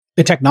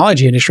the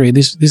technology industry.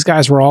 These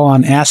guys were all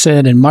on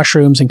acid and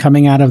mushrooms and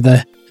coming out of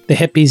the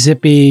hippie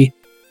zippy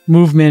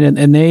movement,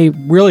 and they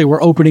really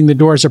were opening the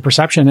doors of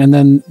perception, and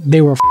then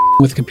they were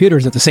with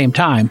computers at the same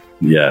time.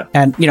 Yeah.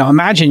 And,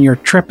 imagine you're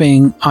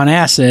tripping on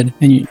acid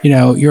and,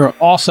 you're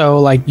also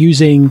like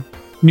using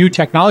new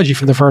technology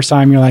for the first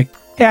time. You're like,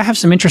 hey, I have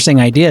some interesting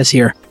ideas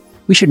here.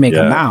 We should make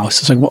a mouse.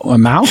 It's like, what, a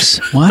mouse?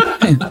 What?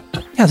 Yeah,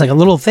 it's like a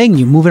little thing.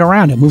 You move it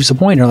around. It moves the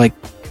pointer. Like,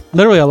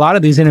 literally, a lot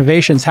of these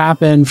innovations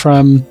happen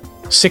from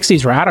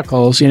 60s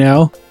radicals,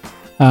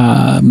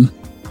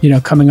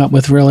 coming up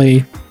with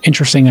really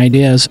interesting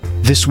ideas.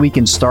 This Week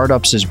in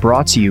Startups is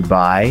brought to you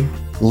by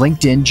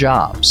LinkedIn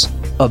Jobs.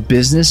 A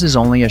business is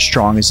only as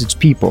strong as its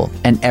people,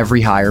 and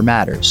every hire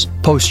matters.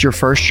 Post your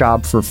first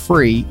job for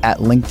free at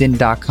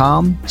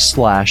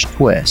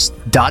linkedin.com/twist.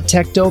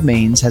 .tech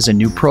Domains has a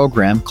new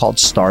program called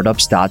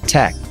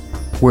Startups.tech,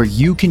 where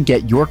you can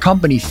get your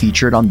company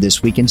featured on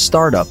This Week in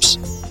Startups.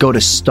 Go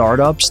to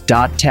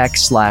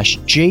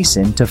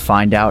startups.tech/Jason to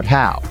find out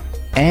how.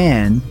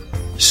 And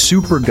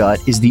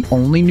Supergut is the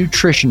only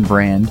nutrition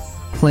brand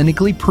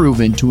clinically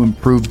proven to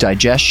improve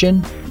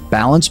digestion,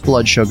 balance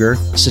blood sugar,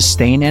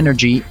 sustain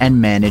energy, and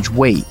manage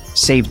weight.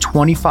 Save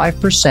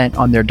 25%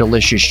 on their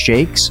delicious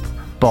shakes,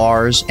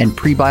 bars, and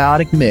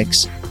prebiotic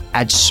mix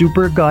at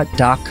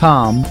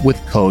supergut.com with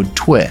code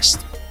TWIST.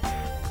 All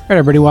right,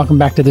 everybody, welcome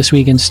back to This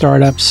Week in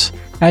Startups.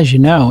 As you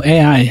know,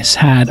 AI has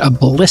had a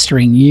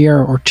blistering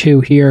year or two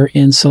here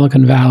in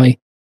Silicon Valley.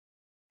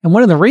 And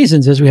one of the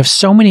reasons is we have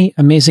so many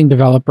amazing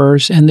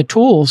developers, and the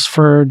tools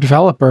for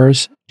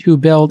developers to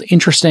build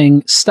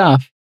interesting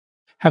stuff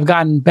have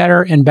gotten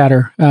better and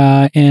better.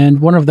 And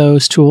one of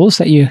those tools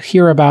that you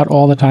hear about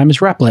all the time is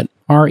Replit,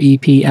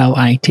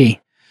 Replit.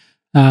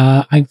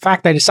 In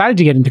fact, I decided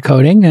to get into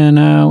coding, and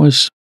I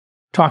was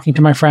talking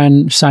to my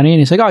friend Sunny, and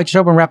he's like, oh, just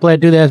open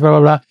Replit, do this, blah, blah,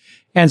 blah.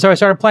 And so I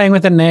started playing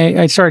with it, and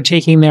I started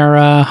taking their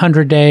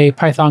 100-day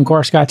Python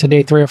course, got to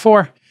day 3 or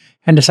 4,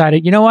 and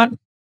decided, you know what?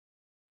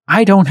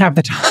 I don't have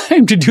the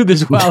time to do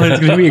this well. It's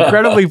going to be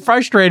incredibly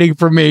frustrating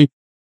for me.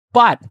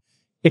 But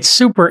it's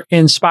super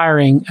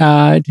inspiring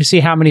to see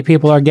how many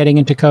people are getting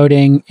into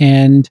coding,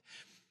 and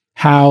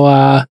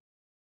how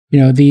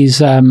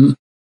these IDEs,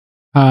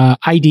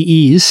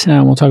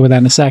 we'll talk about that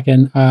in a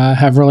second,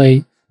 have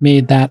really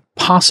made that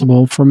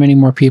possible for many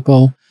more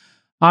people.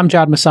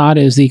 Amjad Masad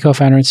is the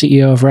co-founder and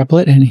CEO of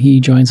Replit, and he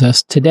joins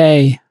us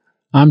today.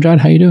 Amjad,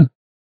 how you doing?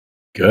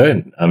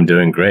 Good. I'm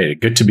doing great.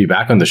 Good to be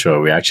back on the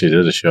show. We actually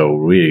did a show a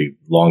really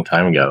long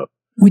time ago.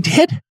 We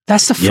did?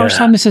 That's the first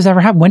time this has ever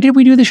happened. When did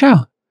we do the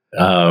show?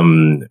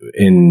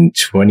 In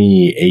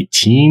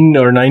 2018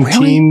 or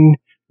 19.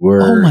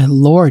 Really? Oh my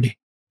Lord.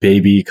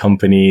 Baby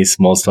company,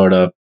 small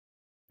startup.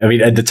 I mean,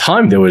 at the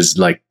time, there was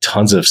like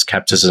tons of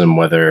skepticism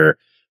whether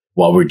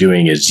what we're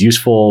doing is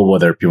useful,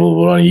 whether people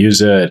would want to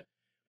use it,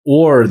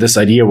 or this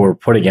idea we're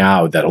putting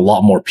out that a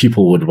lot more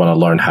people would want to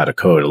learn how to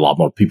code. A lot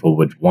more people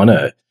would want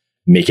to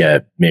make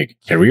a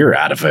career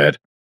out of it.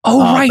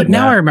 Oh, right.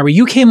 Now I remember.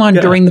 You came on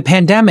during the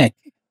pandemic.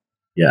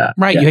 Yeah.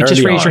 Right. You had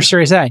just raised your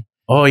Series A.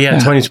 Oh, yeah.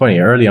 2020.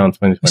 Early on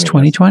 2020. It's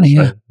 2020,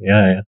 yeah.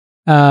 Right.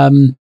 Yeah.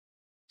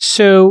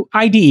 So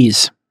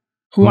IDEs,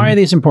 why are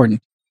these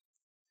important?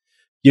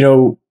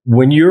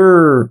 When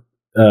you're,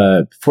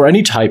 for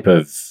any type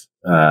of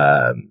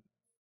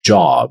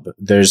job,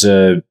 there's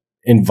a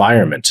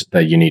environment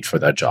that you need for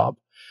that job.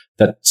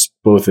 That's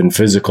both in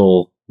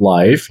physical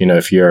life.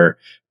 If you're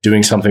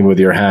doing something with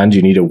your hand,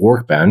 you need a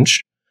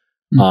workbench.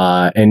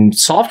 And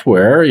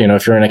software,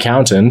 if you're an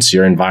accountant,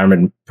 your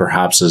environment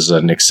perhaps is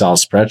an Excel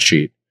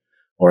spreadsheet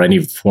or any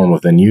form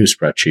of the new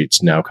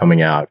spreadsheets now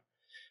coming out.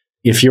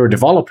 If you're a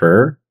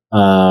developer,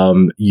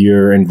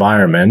 your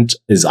environment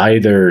is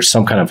either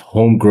some kind of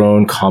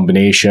homegrown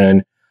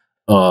combination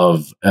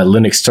of a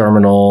Linux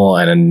terminal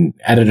and an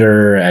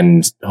editor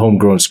and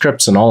homegrown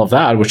scripts and all of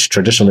that, which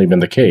traditionally been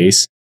the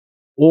case,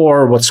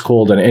 or what's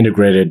called an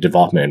integrated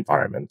development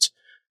environment.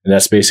 And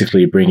that's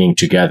basically bringing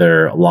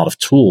together a lot of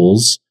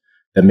tools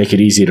that make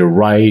it easy to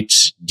write,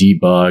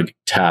 debug,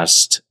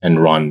 test,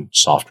 and run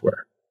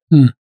software.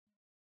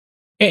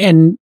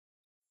 And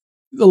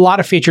a lot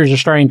of features are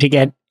starting to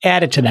get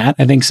added to that,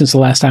 I think, since the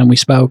last time we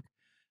spoke.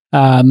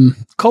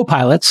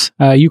 Copilots,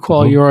 you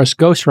call yours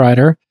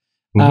Ghostwriter,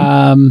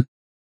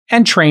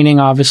 and training,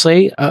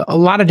 obviously. A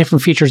lot of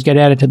different features get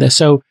added to this.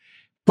 So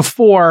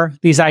before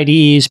these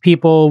IDEs,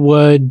 people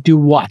would do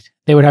what?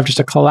 They would have just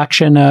a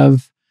collection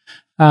of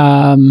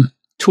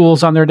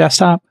tools on their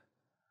desktop?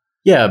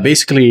 Yeah,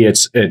 basically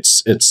it's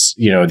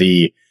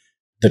the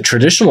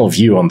traditional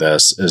view on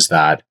this is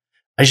that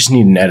I just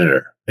need an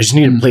editor. I just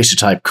need a place to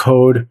type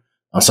code.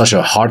 I'm such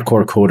a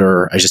hardcore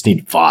coder. I just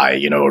need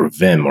Vi, or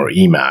Vim or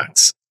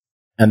Emacs.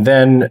 And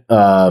then,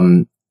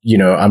 I'm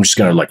just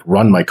going to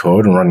run my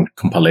code and run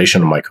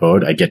compilation of my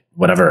code. I get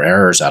whatever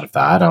errors out of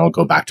that, and I'll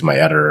go back to my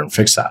editor and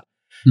fix that.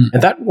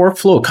 And that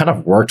workflow kind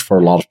of worked for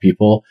a lot of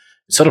people.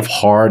 It's sort of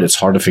hard. It's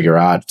hard to figure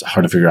out. It's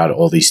hard to figure out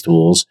all these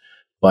tools.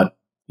 But,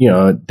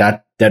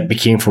 that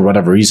became, for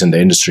whatever reason, the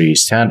industry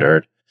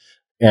standard.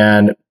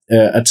 And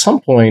at some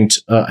point,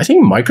 I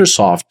think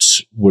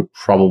Microsoft would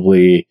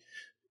probably,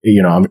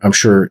 I'm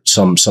sure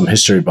some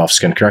history buffs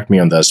can correct me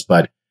on this,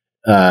 but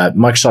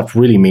Microsoft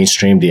really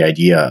mainstreamed the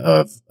idea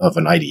of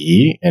an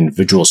IDE, and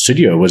Visual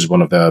Studio was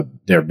one of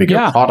their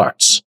bigger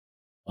products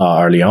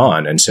early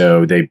on. And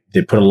so they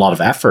put a lot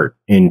of effort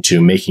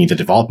into making the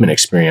development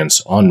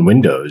experience on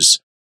Windows.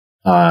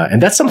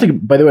 And that's something,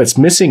 by the way, it's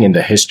missing in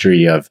the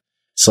history of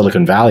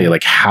Silicon Valley,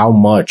 like how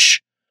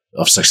much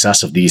of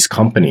success of these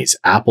companies,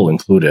 Apple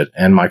included,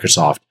 and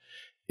Microsoft,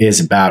 is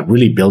about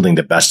really building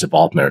the best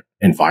development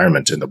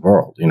environment in the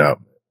world.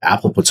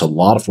 Apple puts a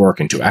lot of work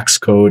into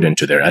Xcode,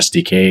 into their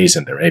SDKs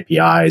and their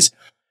APIs,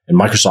 and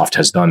Microsoft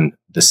has done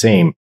the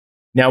same.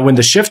 Now, when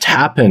the shift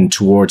happened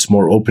towards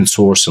more open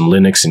source and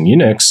Linux and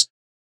Unix,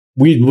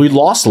 we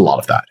lost a lot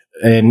of that.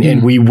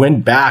 And we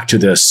went back to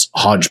this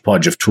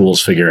hodgepodge of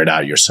tools, figure it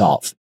out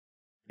yourself.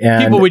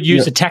 And people would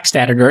use a text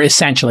editor,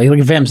 essentially.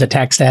 Like Vim's a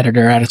text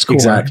editor at its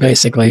core,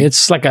 basically.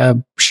 It's like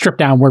a stripped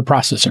down word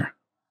processor.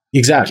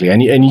 Exactly.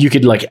 And you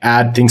could like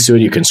add things to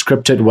it. You can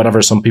script it,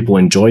 whatever. Some people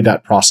enjoy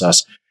that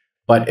process.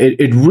 But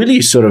it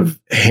really sort of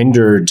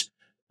hindered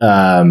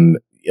a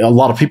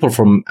lot of people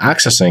from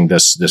accessing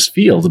this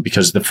field,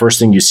 because the first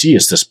thing you see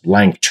is this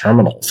blank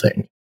terminal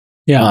thing.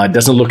 Yeah. It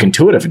doesn't look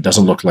intuitive. It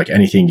doesn't look like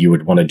anything you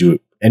would want to do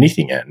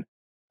anything in.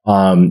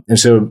 And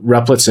so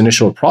Replit's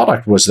initial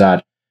product was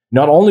that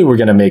not only we're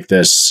going to make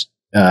this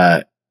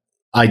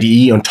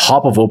IDE on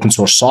top of open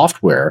source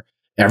software,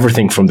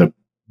 everything from the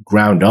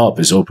ground up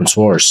is open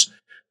source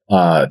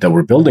that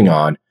we're building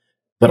on,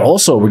 but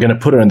also we're going to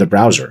put it in the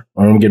browser,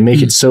 or we're going to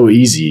make it so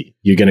easy.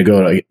 You're going to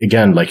go,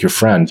 again, like your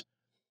friend,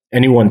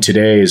 anyone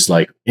today is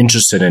like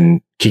interested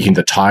in kicking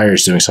the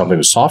tires, doing something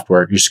with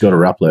software. You just go to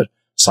Replit,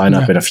 sign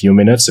up in a few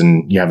minutes,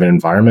 and you have an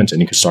environment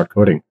and you can start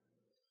coding.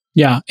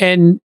 Yeah.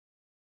 And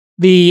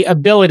the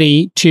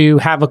ability to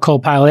have a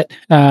Copilot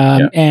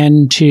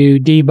and to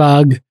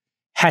debug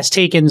has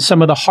taken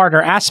some of the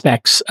harder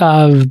aspects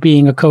of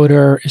being a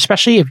coder,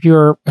 especially if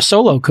you're a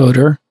solo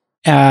coder.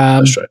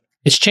 That's right.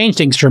 It's changed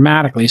things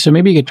dramatically. So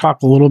maybe you could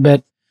talk a little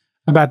bit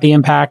about the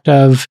impact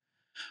of,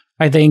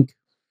 I don't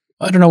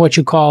know what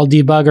you call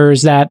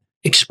debuggers that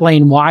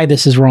explain why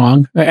this is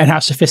wrong and how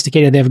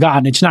sophisticated they've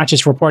gotten. It's not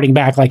just reporting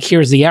back like,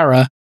 here's the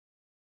error.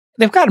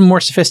 They've gotten more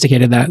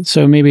sophisticated that.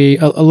 So maybe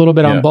a little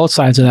bit on both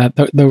sides of that,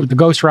 the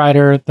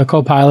Ghostwriter, the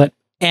Copilot,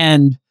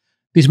 and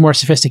these more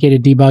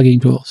sophisticated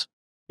debugging tools.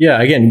 Yeah,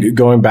 again,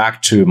 going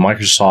back to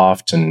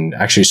Microsoft and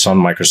actually Sun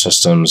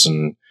Microsystems,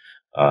 and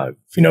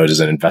if you know, it is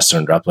an investor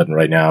in Replit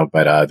right now,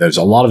 but there's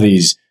a lot of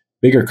these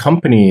bigger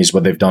companies,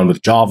 what they've done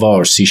with Java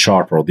or C#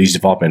 or these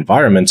development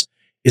environments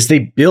is they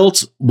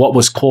built what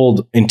was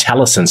called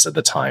IntelliSense at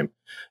the time.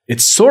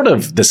 It's sort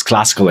of this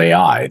classical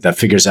AI that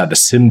figures out the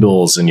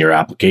symbols in your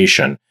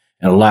application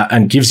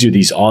and gives you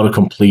these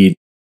autocomplete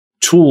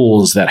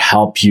tools that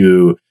help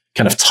you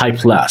kind of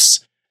type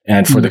less,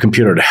 and for the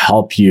computer to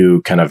help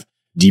you kind of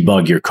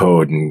debug your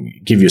code and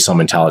give you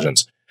some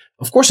intelligence.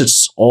 Of course,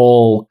 it's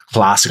all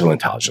classical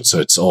intelligence, so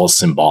it's all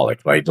symbolic,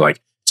 right? Like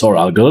it's all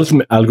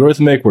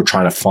algorithmic. We're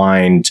trying to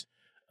find,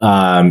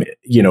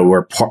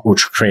 we're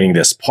creating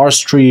this parse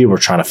tree. We're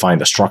trying to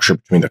find the structure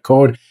between the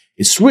code.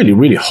 It's really,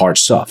 really hard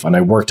stuff. And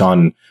I worked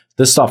on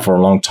this stuff for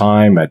a long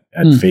time at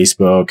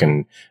Facebook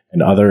and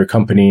other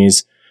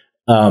companies.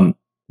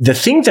 The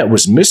thing that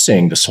was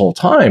missing this whole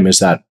time is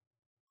that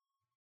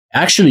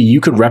actually you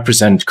could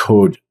represent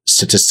code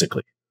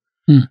statistically.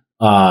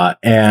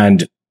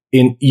 And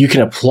you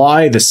can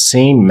apply the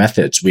same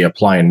methods we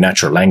apply in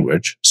natural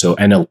language, so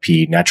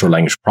NLP, natural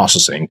language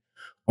processing,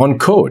 on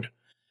code.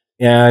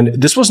 And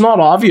this was not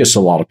obvious to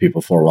a lot of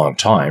people for a long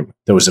time.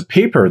 There was a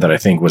paper that I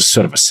think was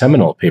sort of a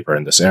seminal paper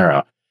in this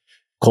era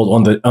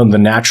called On the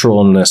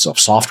Naturalness of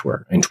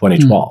Software in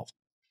 2012.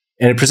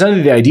 And it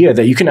presented the idea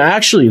that you can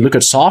actually look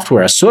at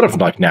software as sort of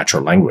like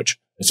natural language.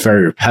 It's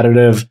very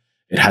repetitive.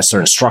 It has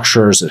certain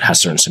structures. It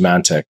has certain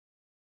semantic.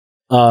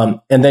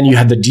 And then you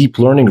had the deep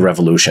learning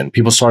revolution.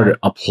 People started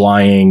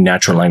applying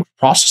natural language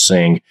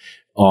processing,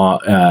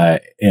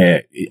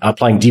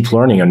 applying deep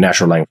learning on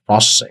natural language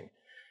processing.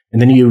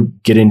 And then you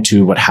get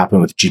into what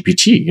happened with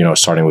GPT,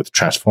 starting with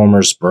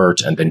transformers,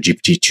 BERT, and then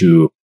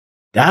GPT-2.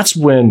 That's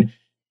when,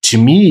 to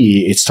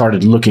me, it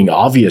started looking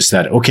obvious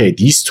that, okay,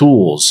 these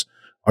tools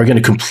are going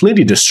to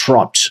completely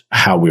disrupt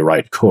how we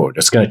write code.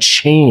 It's going to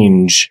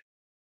change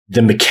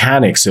the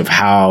mechanics of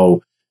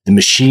how the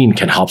machine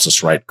can help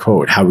us write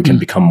code, how we can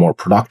become more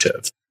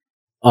productive.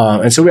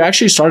 And so we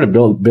actually started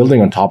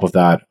building on top of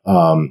that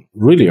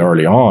really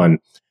early on.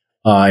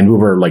 And we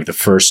were like the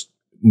first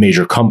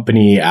major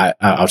company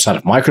outside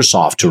of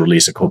Microsoft to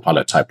release a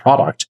Copilot type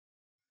product.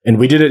 And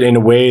we did it in a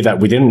way that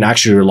we didn't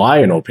actually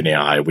rely on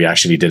OpenAI. We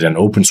actually did an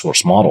open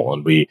source model,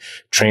 and we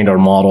trained our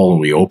model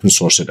and we open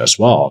sourced it as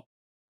well.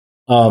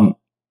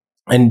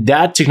 And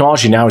that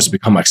technology now has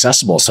become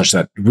accessible such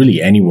that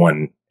really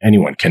anyone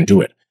can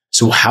do it.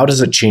 So how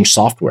does it change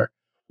software?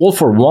 Well,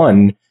 for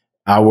one,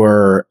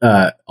 our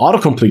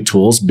autocomplete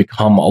tools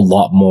become a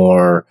lot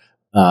more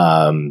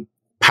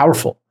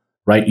powerful,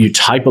 right? You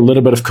type a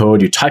little bit of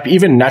code, you type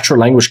even natural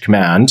language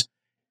command,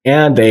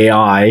 And the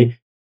AI,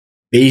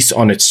 based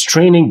on its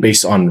training,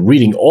 based on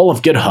reading all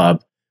of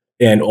GitHub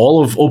and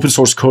all of open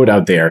source code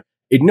out there,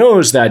 it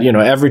knows that,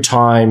 every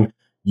time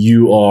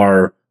you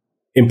are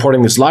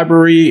importing this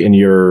library and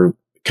you're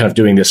kind of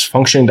doing this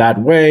function that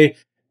way,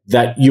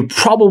 that you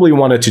probably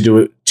wanted to do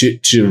it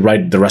to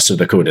write the rest of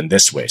the code in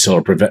this way. So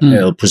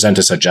it'll present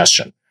a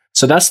suggestion.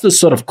 So that's the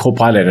sort of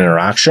Copilot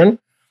interaction,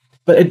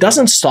 but it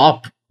doesn't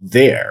stop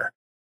there.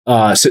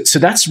 So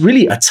that's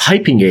really a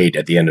typing aid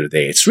at the end of the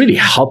day. It's really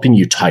helping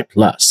you type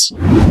less.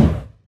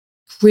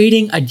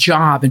 Creating a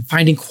job and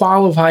finding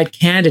qualified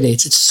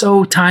candidates. It's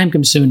so time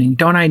consuming.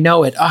 Don't I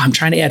know it? Oh, I'm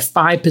trying to add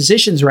 5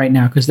 positions right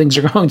now because things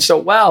are going so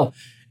well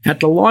at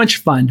the launch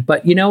fund.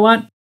 But you know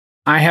what?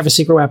 I have a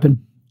secret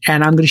weapon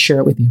and I'm going to share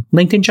it with you.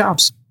 LinkedIn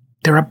Jobs.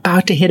 They're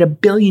about to hit 1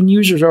 billion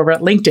users over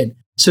at LinkedIn.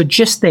 So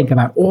just think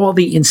about all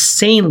the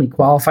insanely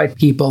qualified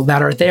people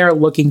that are there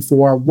looking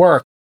for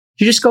work.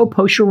 You just go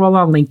post your role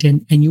on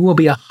LinkedIn and you will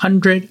be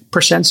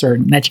 100%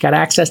 certain that you got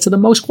access to the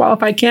most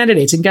qualified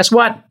candidates. And guess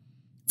what?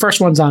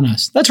 First one's on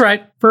us. That's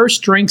right.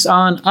 First drink's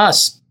on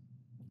us.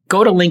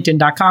 Go to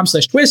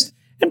linkedin.com/twist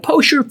and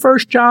post your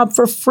first job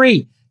for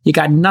free. You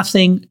got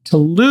nothing to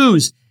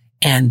lose.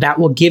 And that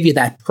will give you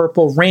that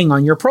purple ring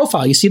on your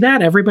profile. You see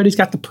that? Everybody's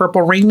got the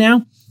purple ring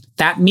now.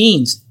 That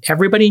means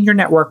everybody in your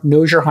network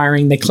knows you're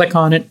hiring. They click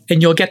on it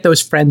and you'll get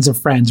those friends of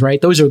friends, right?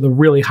 Those are the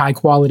really high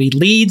quality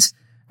leads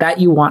that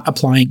you want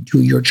applying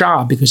to your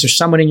job because there's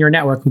someone in your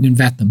network who can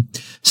vet them.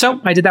 So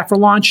I did that for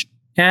launch.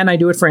 And I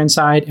do it for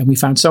Inside, and we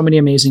found so many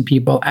amazing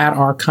people at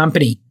our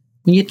company.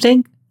 When you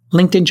think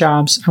LinkedIn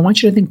Jobs, I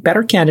want you to think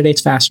better candidates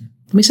faster.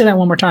 Let me say that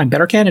one more time.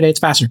 Better candidates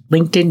faster.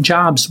 LinkedIn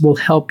Jobs will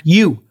help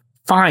you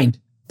find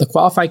the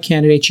qualified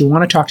candidates you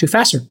want to talk to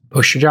faster.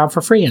 Post your job for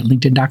free at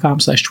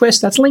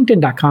linkedin.com/twist. That's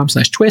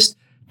linkedin.com/twist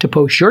to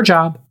post your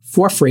job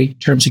for free.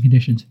 Terms and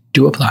conditions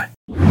do apply.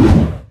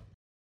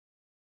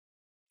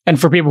 And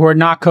for people who are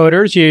not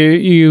coders,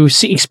 you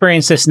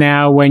experience this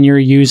now when you're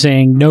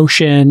using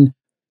Notion,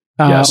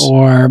 yes,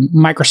 or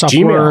Microsoft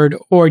Gmail. Word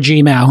or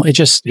Gmail. It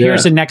just,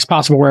 here's the next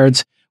possible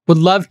words. Would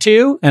love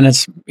to, and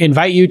it's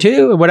invite you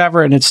to, or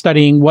whatever, and it's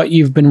studying what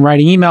you've been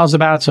writing emails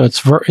about. So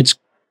it's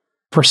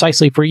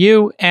precisely for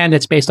you, and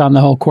it's based on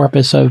the whole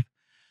corpus of,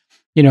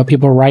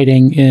 people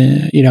writing,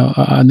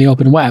 on the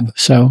open web.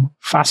 So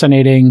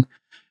fascinating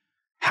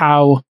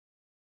how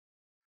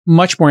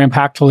much more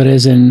impactful it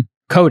is in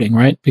coding,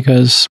 right?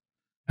 Because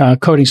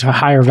coding's a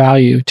higher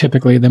value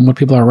typically than what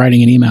people are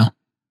writing in email.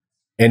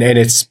 And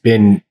it's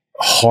been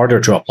harder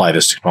to apply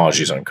these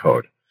technologies on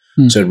code.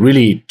 So it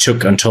really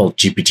took until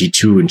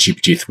GPT-2 and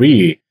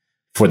GPT-3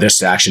 for this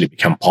to actually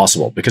become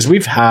possible, because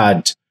we've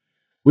had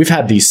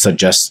these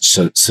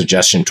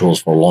suggestion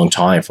tools for a long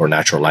time for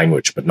natural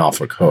language, but not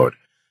for code.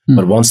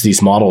 But once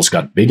these models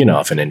got big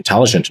enough and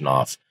intelligent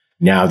enough,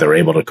 now they're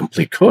able to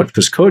complete code,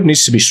 because code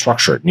needs to be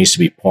structured, needs to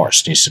be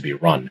parsed, needs to be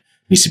run,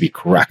 needs to be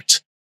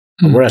correct.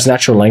 Whereas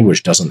natural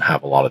language doesn't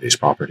have a lot of these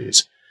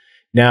properties.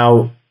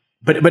 Now,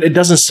 but it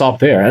doesn't stop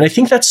there. And I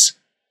think that's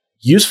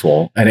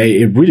useful. And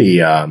it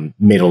really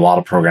made a lot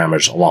of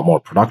programmers a lot more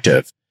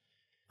productive.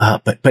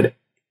 But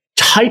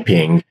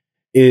typing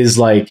is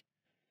like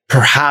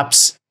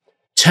perhaps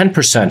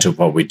 10% of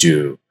what we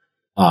do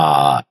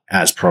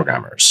as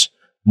programmers.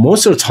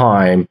 Most of the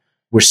time,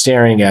 we're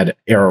staring at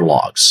error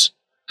logs.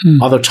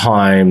 Other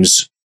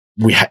times,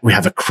 we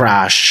have a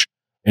crash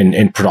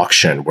in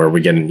production where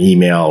we get an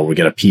email, we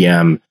get a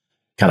PM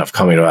kind of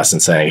coming to us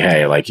and saying,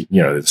 hey,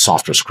 the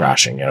software's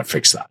crashing,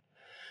 fix that.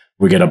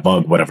 We get a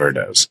bug, whatever it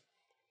is.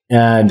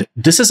 And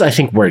this is, I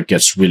think, where it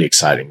gets really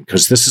exciting,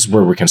 because this is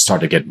where we can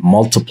start to get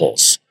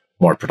multiples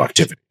more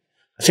productivity.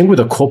 I think with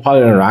a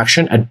Copilot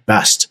interaction, at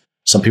best,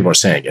 some people are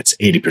saying it's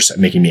 80%,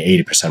 making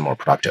me 80% more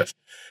productive.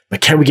 But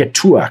can we get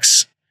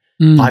 2x,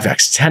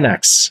 5x,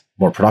 10x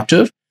more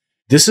productive?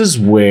 This is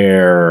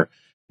where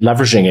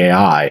leveraging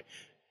AI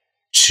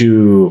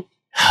to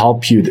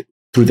help you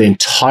through the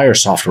entire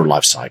software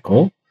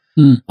lifecycle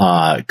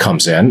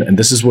comes in. And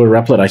this is where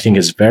Replit, I think,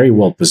 is very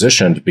well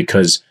positioned,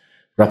 because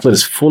Replit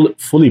is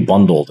fully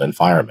bundled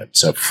environment.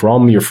 So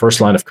from your first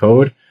line of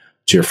code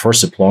to your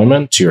first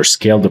deployment to your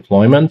scale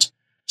deployment.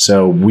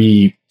 So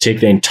we take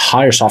the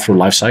entire software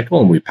lifecycle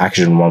and we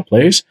package it in one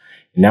place.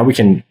 And now we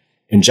can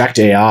inject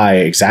AI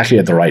exactly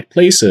at the right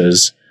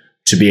places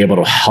to be able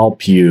to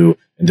help you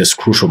in this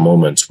crucial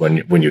moments when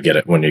you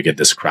get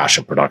this crash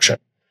in production.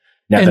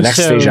 Now, and the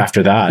next stage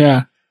after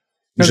that,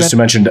 just to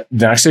mention, the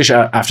next stage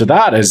after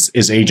that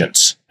is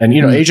agents. And,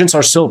 agents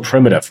are still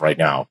primitive right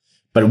now,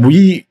 but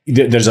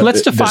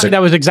let's define,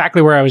 that was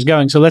exactly where I was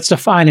going. So let's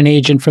define an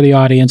agent for the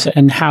audience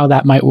and how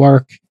that might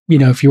work,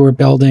 if you were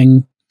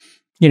building,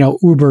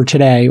 Uber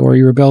today, or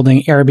you were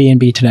building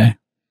Airbnb today.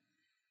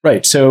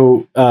 Right.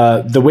 So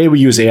the way we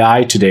use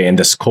AI today in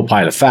this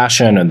Copilot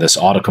fashion and this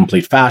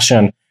autocomplete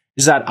fashion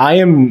is that I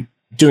am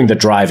doing the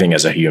driving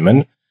as a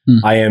human.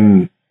 I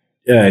am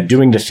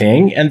doing the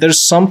thing, and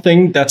there's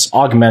something that's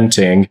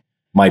augmenting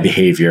my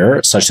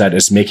behavior such that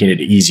it's making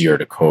it easier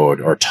to code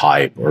or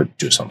type or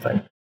do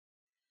something.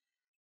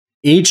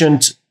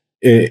 Agent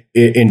it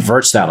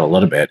inverts that a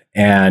little bit,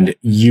 and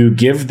you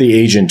give the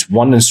agent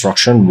one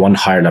instruction, one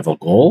higher level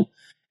goal,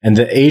 and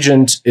the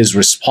agent is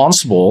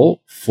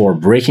responsible for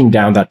breaking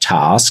down that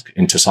task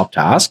into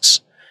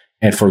subtasks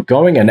and for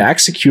going and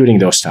executing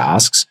those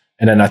tasks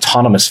in an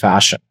autonomous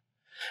fashion.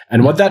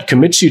 And what that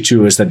commits you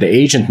to is that the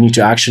agent needs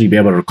to actually be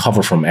able to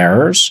recover from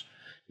errors,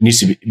 needs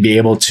to be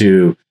able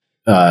to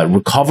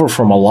recover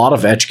from a lot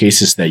of edge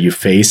cases that you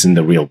face in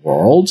the real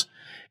world.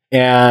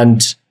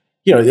 And,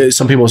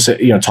 some people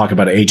say, talk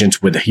about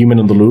agents with a human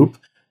in the loop.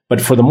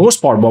 But for the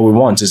most part, what we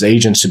want is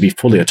agents to be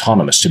fully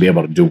autonomous, to be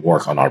able to do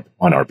work on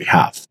our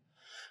behalf.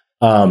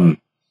 For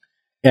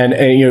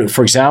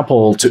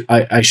example,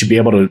 I should be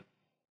able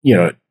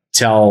to,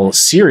 tell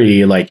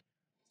Siri, like,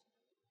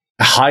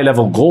 a high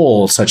level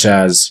goal, such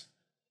as,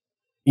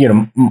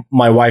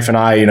 my wife and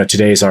I,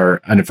 today is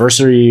our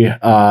anniversary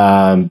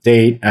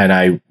date, and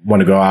I want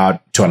to go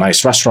out to a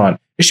nice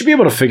restaurant. I should be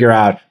able to figure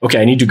out,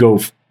 okay, I need to go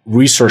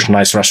research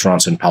nice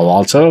restaurants in Palo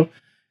Alto.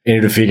 I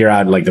need to figure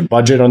out like the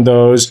budget on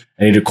those.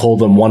 I need to call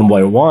them one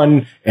by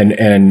one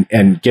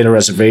and get a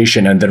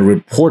reservation, and then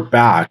report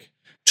back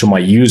to my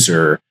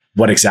user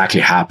what exactly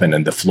happened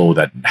and the flow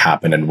that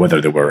happened and whether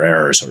there were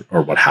errors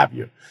or what have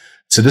you.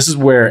 So this is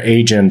where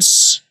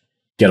agents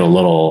get a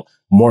little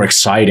more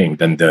exciting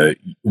than the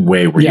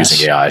way we're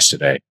using AIs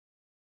today.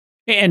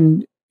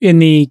 And in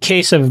the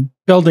case of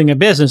building a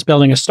business,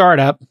 building a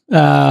startup,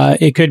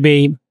 it could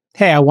be,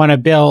 hey, I want to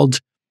build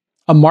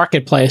a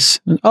marketplace.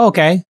 Oh,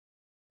 okay.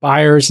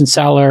 Buyers and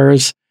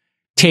sellers,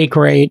 take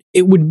rate.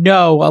 It would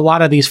know a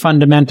lot of these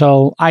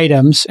fundamental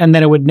items, and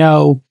then it would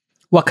know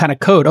what kind of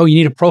code. Oh, you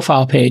need a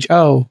profile page.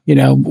 Oh,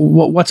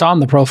 what's on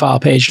the profile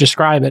page?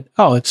 Describe it.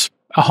 Oh, it's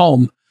a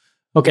home.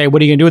 Okay,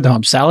 what are you going to do with the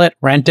home? Sell it?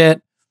 Rent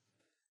it?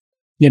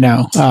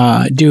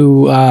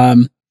 Do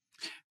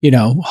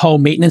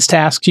home maintenance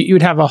tasks. You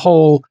would have a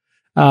whole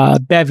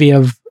bevy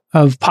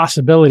of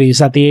possibilities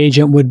that the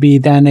agent would be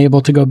then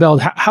able to go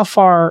build. How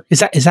far is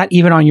that? Is that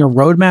even on your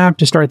roadmap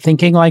to start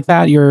thinking like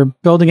that? You're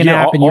building an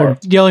app and you're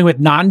dealing with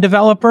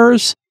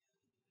non-developers.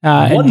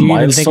 And do you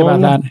even think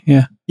about that?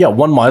 Yeah.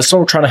 One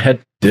milestone we're trying to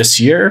hit this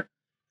year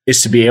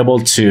is to be able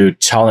to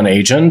tell an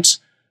agent,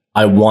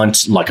 I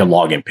want like a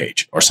login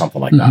page or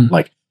something like that.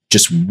 Like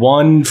just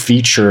one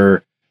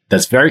feature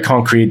that's very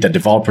concrete that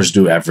developers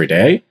do every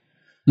day.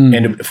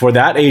 And for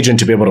that agent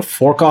to be able to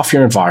fork off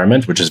your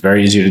environment, which is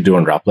very easy to do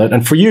in Replit,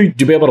 and for you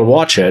to be able to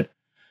watch it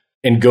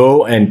and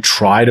go and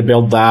try to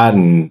build that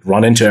and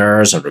run into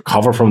errors and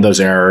recover from those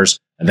errors,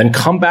 and then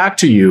come back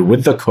to you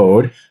with the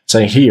code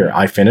saying, here,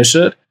 I finished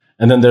it.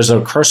 And then there's a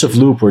recursive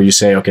loop where you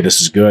say, okay,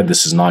 this is good,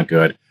 this is not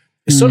good.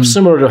 It's sort of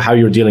similar to how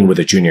you're dealing with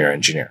a junior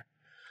engineer.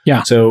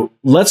 Yeah. So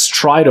let's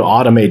try to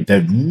automate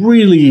that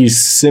really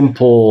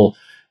simple,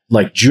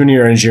 like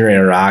junior engineer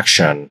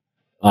interaction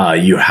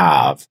you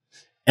have.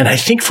 And I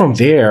think from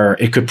there,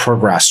 it could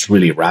progress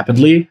really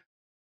rapidly.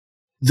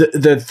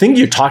 The thing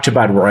you talked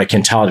about where I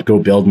can tell it, go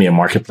build me a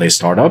marketplace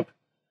startup,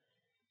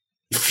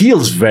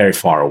 feels very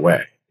far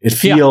away. It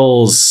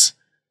feels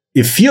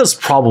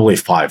probably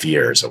 5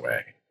 years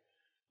away.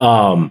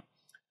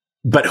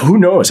 But who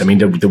knows? I mean,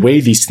 the way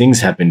these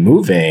things have been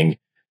moving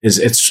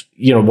is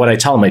what I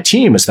tell my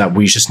team is that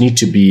we just need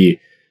to be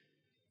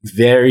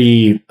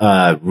very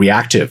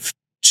reactive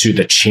to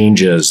the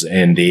changes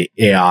in the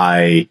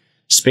AI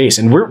space.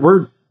 And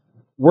we're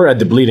at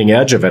the bleeding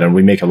edge of it, and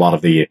we make a lot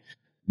of the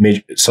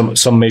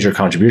some major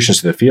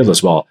contributions to the field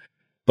as well.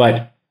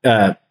 But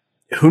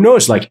who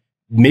knows? Like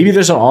maybe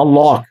there's an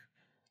unlock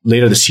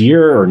later this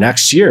year or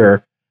next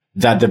year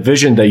that the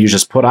vision that you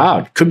just put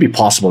out could be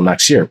possible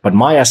next year. But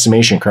my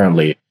estimation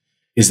currently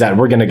is that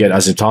we're going to get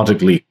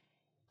asymptotically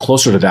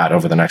closer to that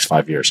over the next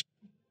 5 years.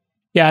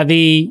 Yeah,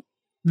 the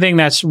thing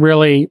that's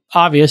really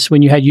obvious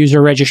when you had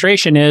user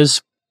registration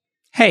is,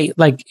 hey,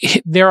 like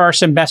there are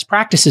some best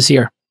practices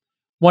here.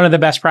 One of the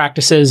best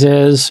practices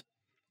is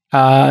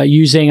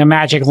using a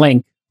magic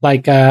link.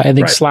 Like I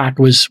think Slack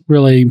was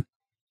really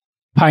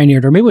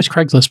pioneered, or maybe it was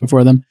Craigslist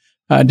before them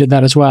did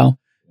that as well.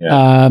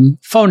 Yeah.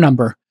 Phone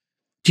number.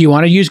 Do you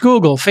want to use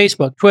Google,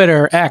 Facebook,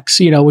 Twitter,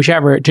 X,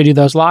 whichever, to do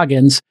those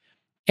logins?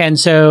 And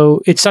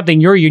so it's something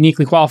you're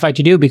uniquely qualified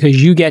to do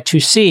because you get to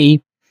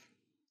see,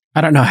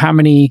 I don't know how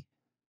many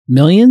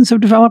millions of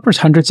developers,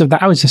 I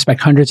would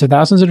suspect hundreds of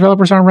thousands of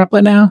developers on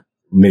Replit now.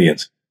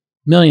 Millions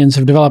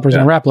of developers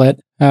on Replit,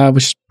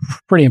 which is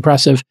pretty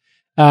impressive.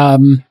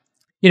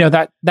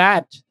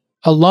 That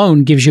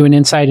alone gives you an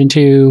insight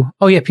into,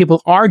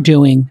 people are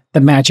doing the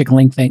magic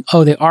link thing.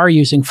 Oh, they are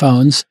using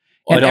phones.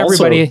 And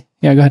everybody,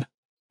 go ahead.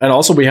 And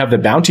also we have the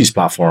bounties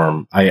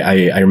platform.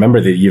 I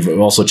remember that you've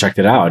also checked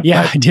it out.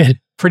 Yeah, I did.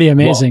 Pretty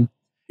amazing.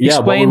 Well,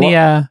 explain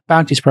the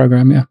bounties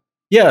program. Yeah.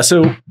 Yeah.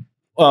 So,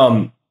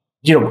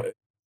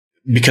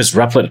 because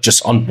Replit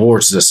just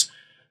onboards this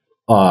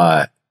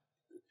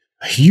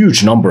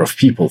huge number of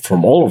people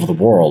from all over the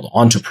world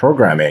onto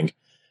programming.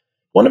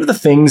 One of the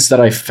things that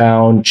I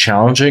found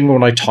challenging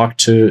when I talked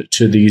to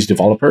these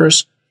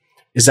developers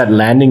is that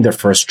landing their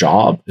first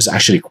job is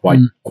actually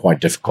quite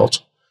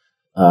difficult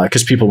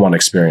because people want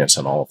experience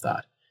and all of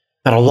that.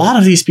 But a lot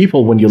of these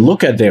people, when you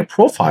look at their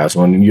profiles,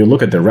 when you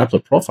look at their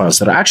Replit profiles,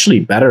 they're actually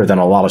better than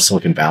a lot of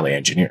Silicon Valley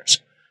engineers.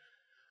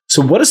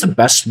 So what is the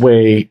best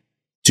way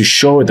to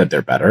show that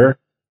they're better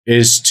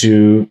is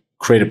to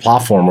create a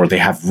platform where they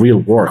have real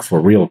work for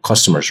real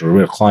customers or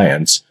real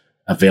clients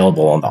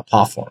available on that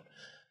platform.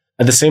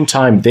 At the same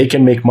time, they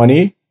can make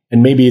money,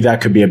 and maybe that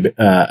could be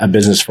a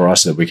business for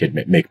us that we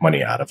could make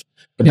money out of.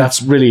 But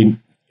that's really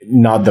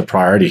not the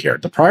priority here.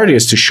 The priority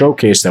is to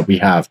showcase that we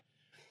have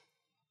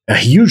a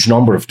huge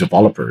number of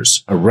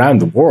developers around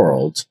the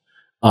world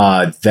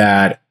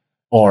that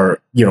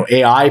are,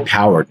 AI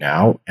powered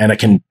now, and I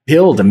can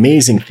build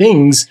amazing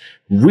things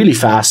really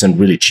fast and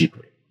really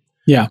cheaply.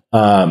 Yeah.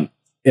 And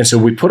so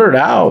we put it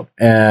out,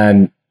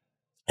 and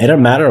in a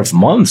matter of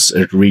months,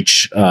 it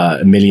reached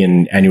 1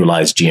 million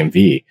annualized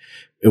GMV.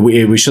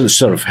 We should have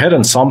sort of hit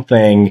on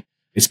something.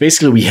 It's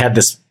basically we had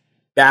this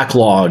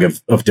backlog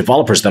of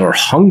developers that are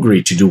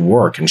hungry to do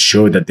work and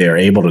show that they're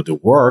able to do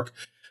work.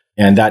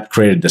 And that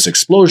created this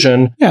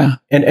explosion. Yeah.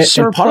 And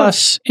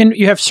surplus, and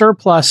you have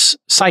surplus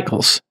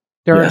cycles.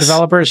 There are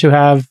developers who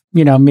have,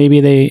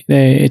 maybe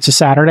it's a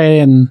Saturday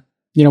and,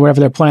 whatever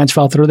their plans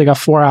fell through, they got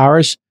 4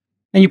 hours.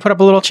 And you put up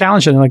a little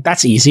challenge and they're like,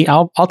 that's easy.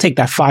 I'll take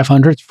that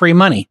 500. It's free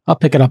money. I'll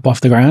pick it up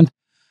off the ground.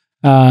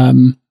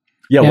 One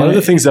of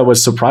the things that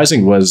was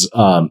surprising was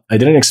I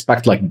didn't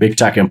expect like big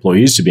tech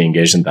employees to be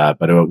engaged in that,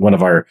 but one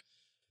of our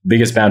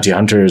biggest bounty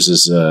hunters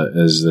is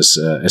this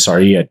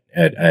SRE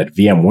at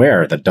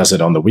VMware that does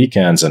it on the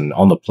weekends and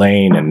on the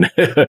plane, and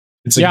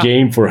it's a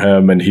game for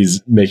him, and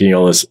he's making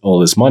all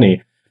this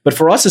money. But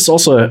for us, it's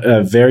also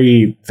a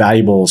very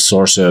valuable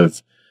source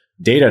of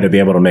data to be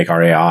able to make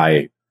our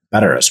AI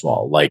better as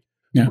well. Like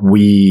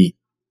we,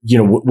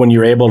 when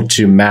you're able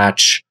to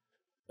match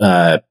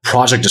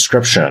project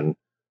description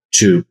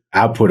to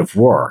output of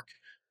work,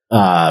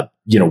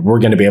 we're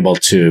going to be able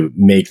to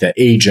make the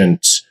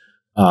agent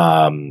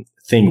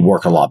thing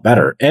work a lot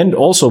better. And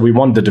also we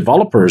want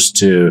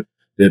the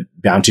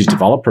Bounty's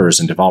developers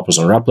and developers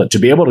on Replit to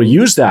be able to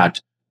use that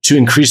to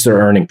increase their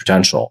earning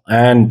potential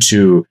and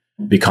to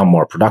become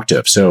more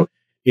productive. So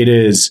it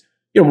is,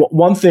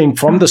 one thing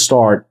from the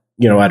start,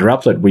 at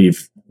Replit,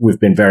 we've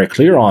been very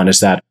clear on is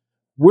that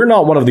we're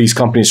not one of these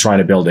companies trying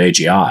to build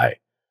AGI.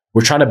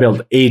 We're trying to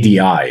build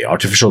ADI,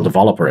 artificial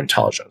developer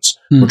intelligence.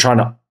 We're trying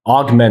to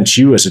augment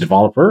you as a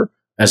developer,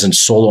 as a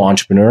solo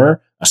entrepreneur,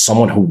 as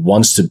someone who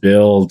wants to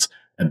build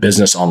a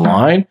business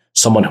online,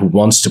 someone who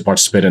wants to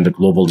participate in the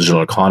global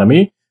digital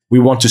economy. We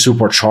want to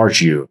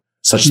supercharge you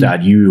such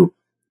that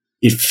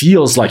it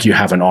feels like you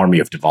have an army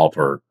of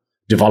developers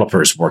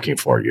working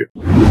for you.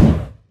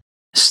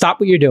 Stop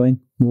what you're doing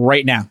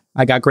right now.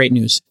 I got great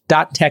news.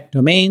 .tech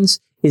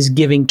Domains is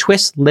giving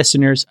Twist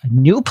listeners a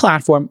new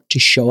platform to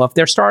show off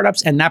their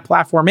startups. And that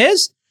platform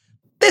is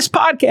this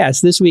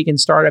podcast, This Week in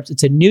Startups.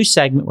 It's a new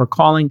segment we're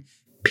calling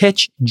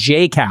Pitch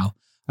JCal.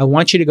 I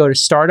want you to go to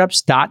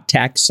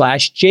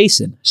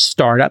startups.tech/Jason,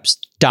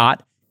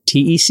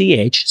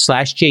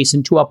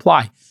 startups.tech/Jason to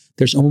apply.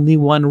 There's only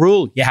one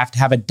rule. You have to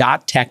have a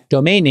 .tech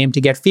domain name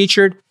to get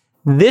featured.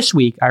 This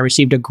week, I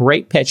received a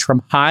great pitch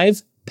from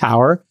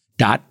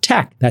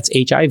HivePower.tech. That's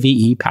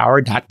HIVE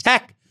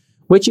power.tech,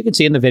 which you can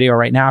see in the video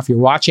right now if you're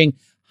watching.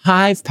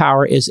 Hive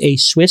Power is a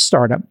Swiss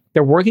startup.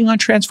 They're working on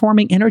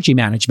transforming energy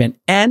management,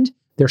 and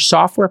their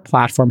software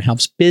platform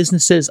helps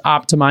businesses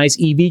optimize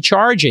EV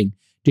charging,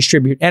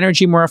 distribute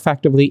energy more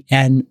effectively,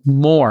 and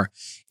more.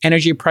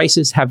 Energy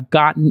prices have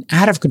gotten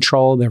out of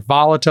control. They're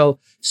volatile.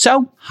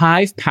 So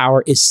Hive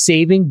Power is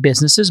saving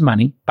businesses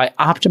money by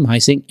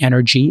optimizing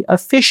energy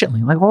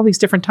efficiently, like all these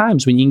different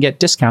times when you can get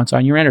discounts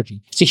on your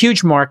energy. It's a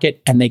huge market,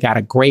 and they got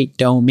a great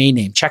domain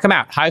name. Check them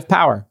out,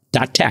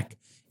 hivepower.tech.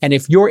 And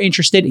if you're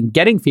interested in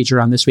getting featured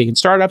on This Week in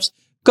Startups,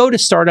 go to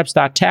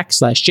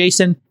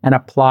startups.tech/Jason and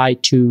apply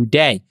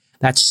today.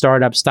 That's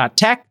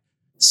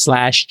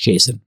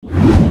startups.tech/Jason.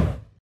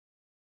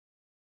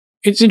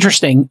 It's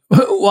interesting.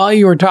 While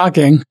you were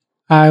talking,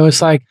 I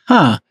was like,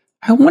 I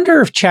wonder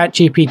if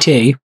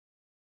ChatGPT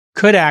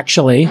could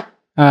actually,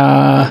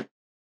 build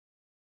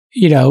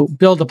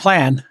a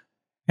plan.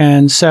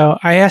 And so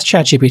I asked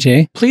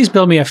ChatGPT, please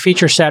build me a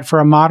feature set for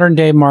a modern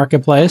day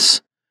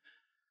marketplace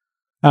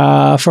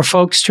for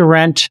folks to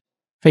rent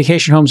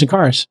vacation homes and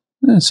cars.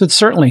 So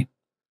certainly,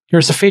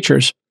 here's the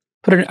features.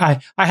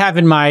 I have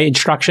in my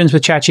instructions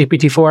with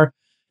ChatGPT 4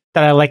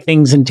 that I like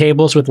things in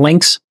tables with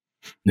links.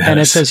 Nice. And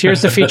it says,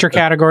 here's the feature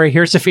category,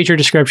 here's the feature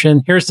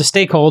description, here's the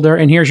stakeholder,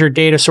 and here's your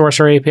data source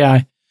or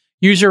API.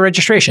 User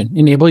registration.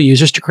 Enable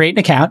users to create an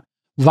account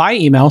via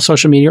email,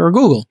 social media, or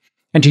Google.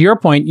 And to your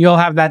point, you'll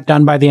have that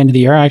done by the end of the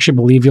year. I actually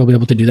believe you'll be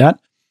able to do that.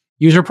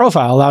 User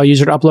profile. Allow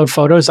user to upload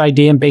photos,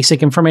 ID, and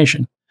basic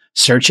information.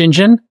 Search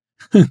engine.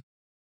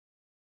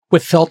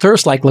 With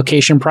filters like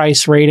location,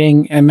 price,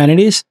 rating,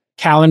 amenities,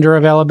 calendar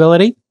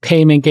availability,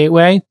 payment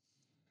gateway,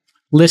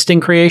 listing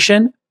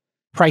creation,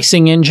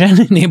 pricing engine,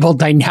 enable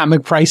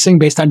dynamic pricing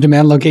based on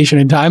demand, location,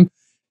 and time.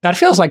 That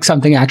feels like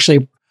something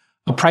actually,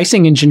 a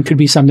pricing engine could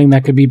be something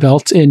that could be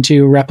built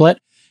into Replit.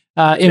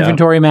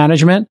 Inventory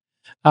management,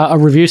 a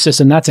review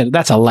system, that's it.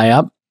 That's a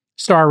layup.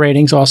 Star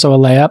ratings, also a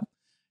layup.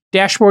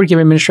 dashboard, give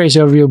administrators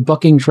overview,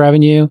 bookings,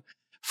 revenue,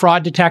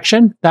 fraud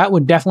detection. That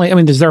would definitely, I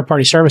mean, there's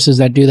third-party services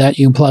that do that.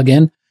 You can plug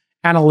in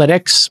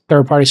analytics,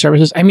 third-party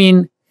services. I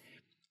mean,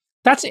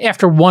 that's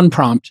after one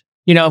prompt.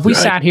 You know, if we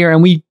sat here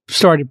and we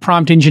started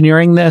prompt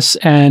engineering this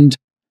and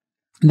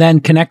then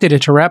connected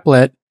it to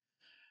Replit,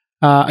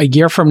 a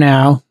year from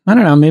now, I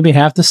don't know, maybe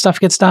half the stuff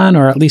gets done,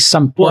 or at least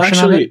some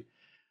portion of it.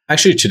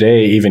 Actually,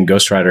 today, even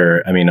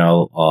Ghostwriter, I mean,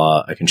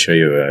 I can show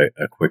you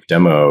a quick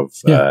demo of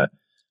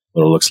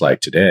what it looks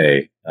like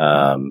today.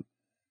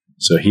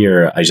 So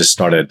here, I just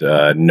started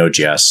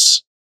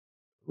Node.js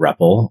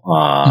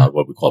REPL,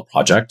 what we call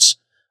projects,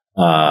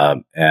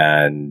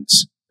 and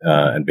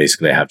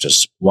basically I have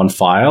just one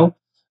file.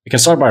 I can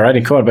start by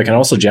writing code, but I can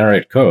also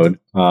generate code.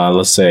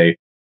 Let's say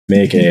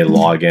make a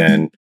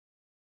login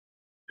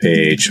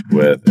page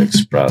with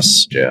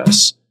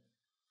Express.js.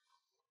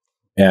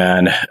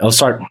 And it'll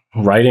start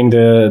writing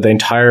the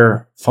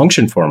entire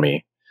function for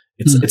me.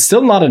 It's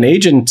still not an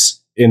agent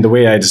in the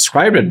way I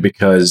described it,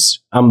 because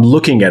I'm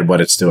looking at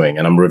what it's doing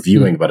and I'm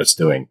reviewing what it's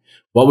doing.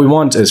 What we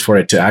want is for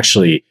it to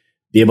actually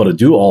be able to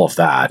do all of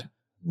that,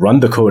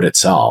 run the code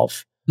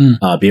itself,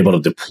 be able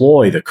to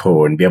deploy the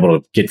code and be able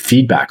to get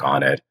feedback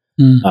on it.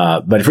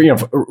 But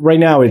right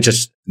now, it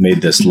just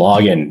made this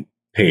login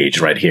page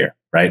right here,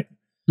 right?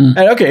 And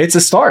okay, it's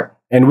a start,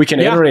 and we can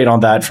iterate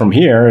on that from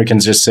here. We can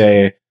just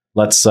say,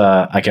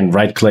 I can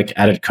right click,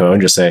 edit code,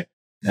 and just say,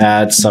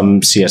 add some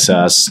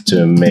CSS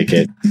to make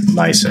it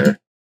nicer.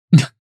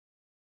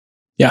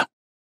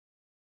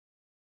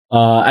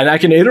 And I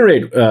can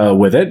iterate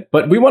with it,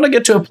 but we want to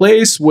get to a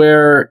place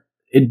where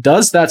it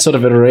does that sort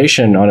of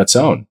iteration on its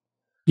own.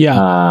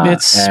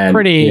 It's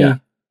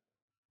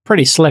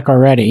pretty slick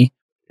already.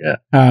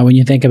 When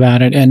you think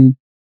about it. And,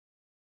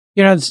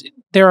 you know,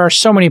 there are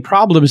so many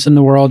problems in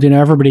the world. You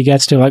know, everybody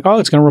gets to like, oh,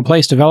 it's going to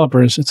replace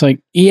developers. It's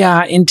like,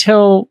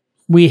 until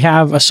we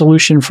have a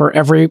solution for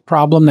every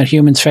problem that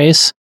humans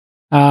face,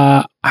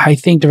 I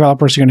think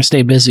developers are going to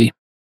stay busy.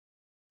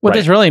 What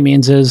this really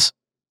means is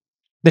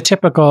the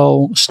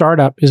typical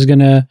startup is going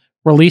to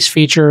release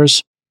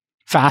features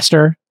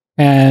faster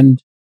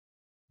and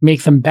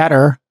make them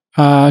better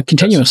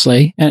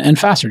continuously and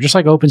faster, just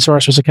like open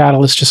source was a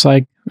catalyst, just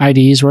like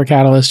IDEs were a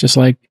catalyst, just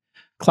like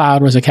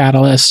cloud was a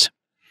catalyst.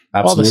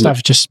 Absolutely. All this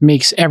stuff just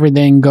makes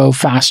everything go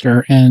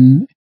faster.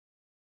 And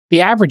the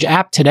average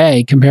app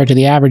today compared to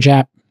the average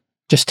app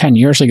just 10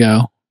 years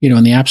ago, you know,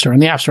 in the App Store,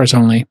 and the App Store is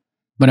only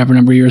whatever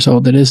number of years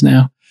old it is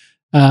now.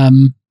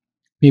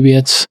 Maybe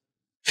it's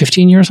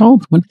 15 years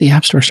old. When did the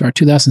App Store start?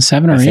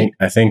 2007 or 8?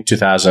 I think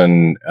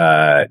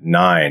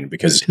 2009,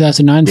 because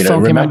 2009, you know,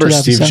 remember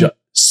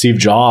Steve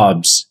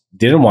Jobs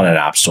didn't want an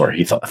app store.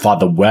 He thought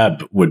the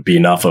web would be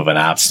enough of an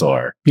app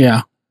store.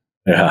 Yeah.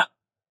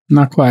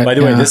 Not quite. By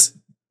the way,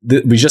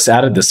 we just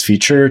added this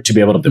feature to be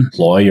able to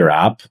deploy your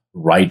app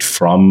right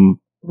from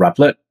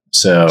Replit.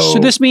 So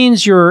this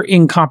means you're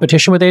in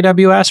competition with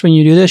AWS when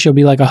you do this. You'll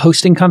be like a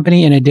hosting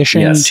company in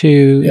addition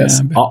to...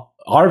 Yes.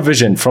 Our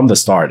vision from the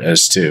start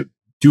is to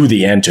do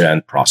the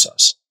end-to-end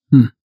process.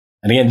 And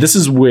again, this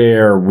is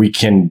where we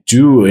can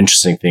do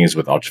interesting things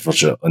with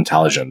artificial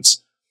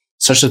intelligence,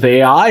 such that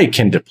the AI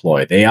can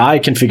deploy. The AI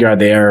can figure out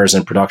the errors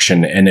in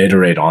production and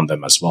iterate on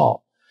them as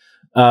well.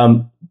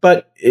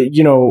 But,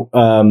 you know,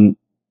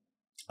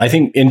 I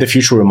think in the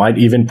future, we might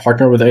even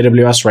partner with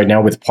AWS. Right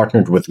now, we've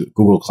partnered with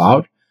Google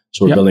Cloud.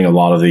 So we're building a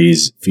lot of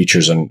these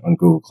features on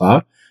Google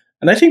Cloud.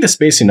 And I think the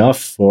space enough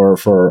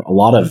for a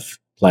lot of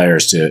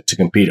players to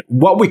compete.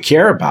 What we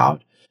care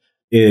about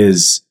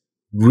is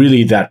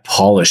really that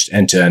polished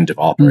end-to-end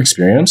developer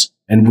experience.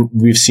 And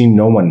we've seen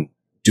no one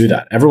do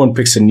that. Everyone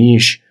picks a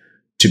niche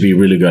to be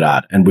really good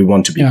at, and we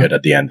want to be good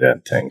at the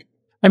end-to-end thing.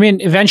 I mean,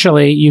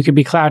 eventually you could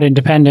be cloud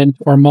independent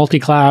or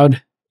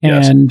multi-cloud.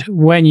 And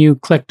when you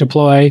click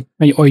deploy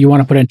or you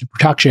want to put it into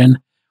production,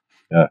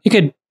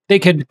 they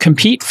could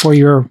compete for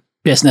your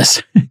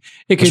business.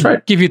 It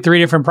could give you 3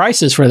 different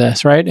prices for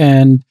this, right?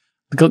 And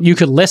you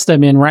could list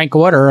them in rank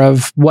order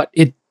of what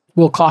it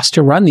will cost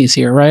to run these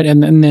here, right?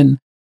 And then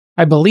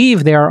I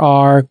believe there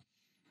are,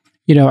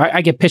 you know,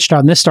 I get pitched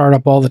on this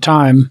startup all the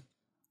time.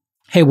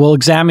 Hey, we'll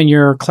examine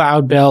your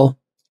cloud bill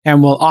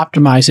and we'll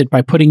optimize it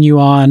by putting you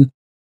on,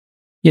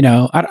 you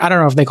know, I don't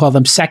know if they call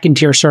them second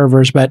tier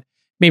servers, but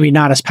maybe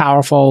not as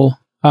powerful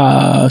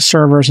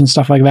servers and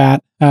stuff like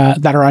that,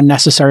 that are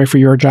unnecessary for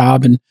your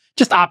job, and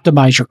just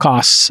optimize your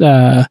costs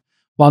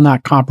while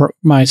not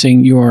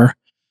compromising your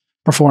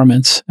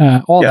performance.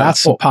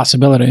 That's a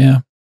possibility.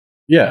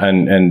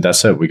 And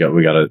that's it. We got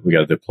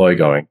a deploy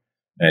going,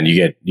 and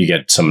you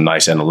get some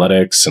nice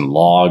analytics and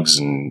logs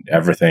and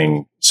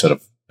everything sort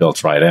of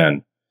built right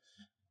in.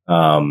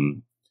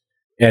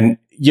 And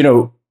you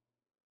know,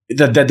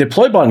 that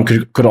deploy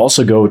button could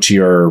also go to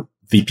your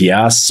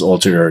VPS or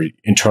to your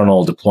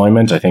internal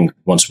deployment. I think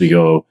once we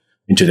go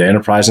into the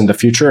enterprise in the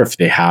future, if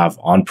they have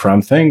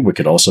on-prem thing, we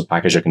could also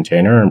package a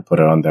container and put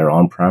it on their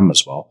on-prem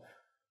as well.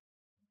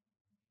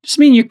 Does it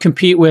mean you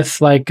compete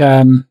with like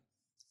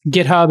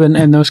GitHub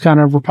and those kind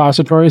of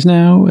repositories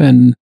now? Let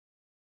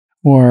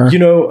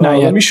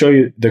me show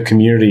you the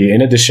community.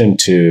 In addition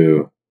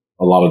to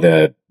a lot of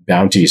the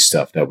bounty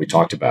stuff that we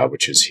talked about,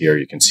 which is here.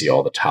 You can see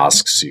all the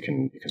tasks you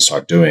can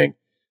start doing.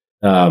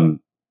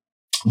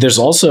 There's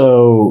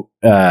also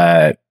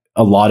a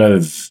lot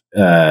of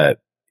a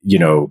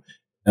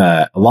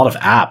lot of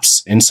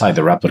apps inside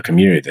the Replit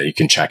community that you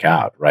can check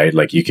out, right?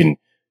 Like you can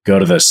go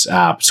to this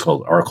app. It's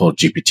called Oracle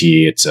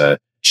GPT. It's a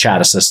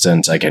chat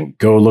assistant. I can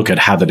go look at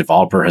how the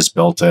developer has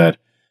built it.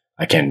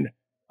 I can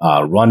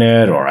run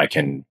it, or I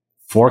can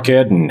fork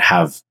it and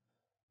have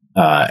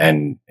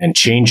and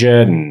change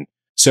it. And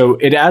so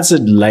it adds a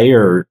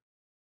layer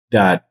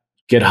that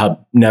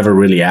GitHub never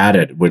really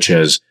added, which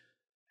is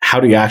how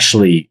do you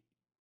actually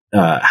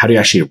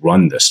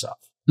run this stuff,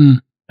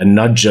 and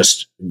not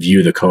just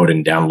view the code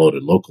and download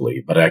it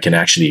locally, but I can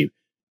actually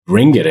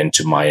bring it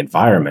into my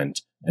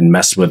environment and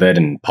mess with it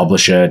and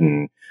publish it.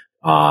 And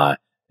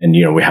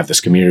we have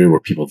this community where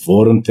people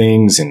vote on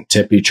things and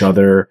tip each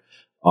other.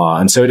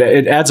 And so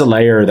it adds a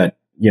layer that,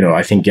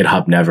 I think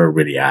GitHub never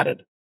really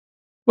added.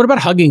 What about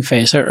Hugging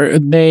Face? Are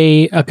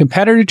they a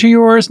competitor to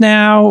yours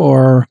now,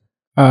 or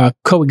a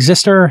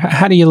coexister?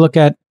 How do you look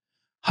at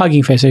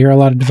Hugging Face? I hear a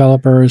lot of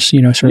developers,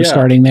 sort of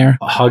starting there.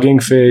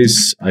 Hugging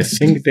Face, I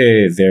think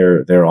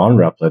they're on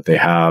Replit. They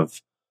have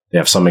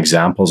some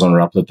examples on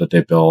Replit that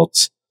they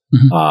built,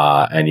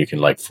 and you can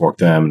like fork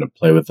them and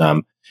play with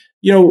them.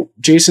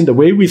 Jason, the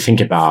way we think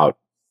about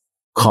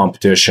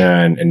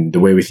competition and the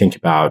way we think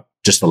about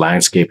just the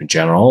landscape in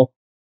general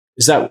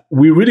is that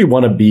we really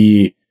want to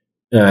be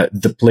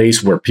the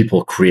place where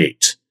people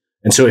create.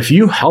 And so if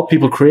you help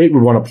people create,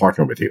 we want to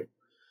partner with you.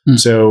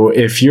 So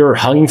if you're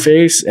Hugging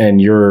Face and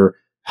you're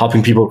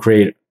helping people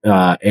create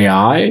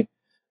AI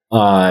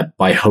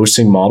by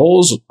hosting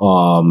models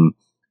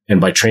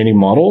and by training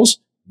models,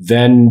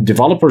 then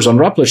developers on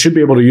Replit should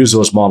be able to use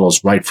those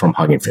models right from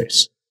Hugging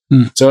Face.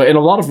 So in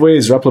a lot of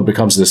ways, Replit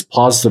becomes this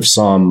positive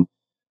sum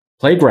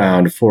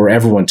playground for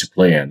everyone to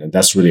play in. And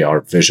that's really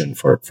our vision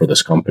for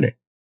this company.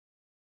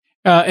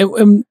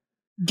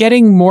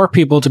 Getting more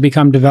people to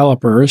become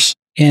developers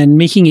and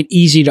making it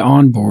easy to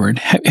onboard.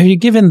 Have you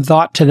given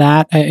thought to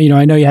that? I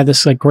know you had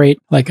this great,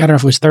 I don't know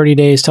if it was 30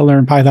 days to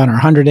learn Python or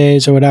 100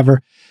 days or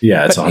whatever.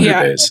 Yeah, it's 100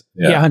 days.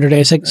 Yeah, 100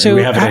 days. So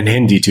we have it in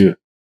Hindi too.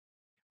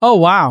 Oh,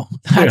 wow.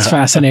 That's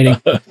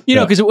fascinating.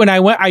 Because when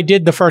I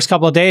did the first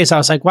couple of days, I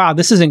was like, wow,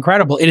 this is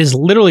incredible. It is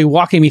literally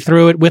walking me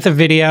through it with a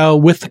video,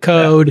 with the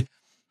code,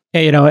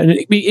 and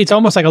it's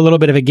almost like a little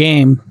bit of a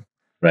game.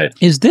 Right.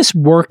 Is this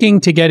working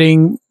to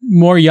getting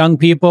more young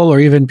people or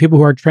even people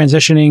who are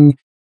transitioning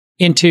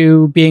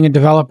into being a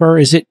developer?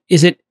 Is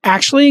it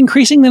actually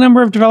increasing the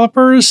number of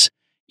developers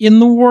in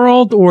the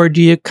world? Or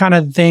do you kind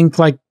of think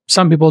like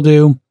some people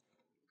do,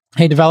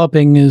 hey,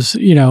 developing is,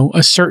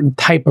 a certain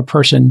type of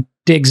person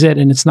digs it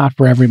and it's not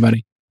for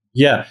everybody?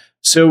 Yeah.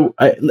 So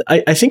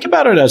I think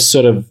about it as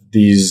sort of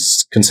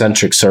these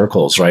concentric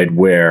circles, right?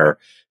 Where,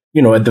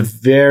 at the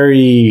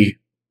very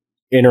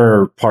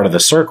inner part of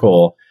the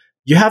circle,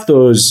 you have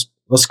those,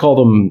 let's call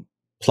them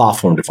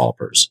platform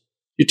developers.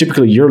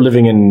 You're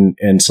living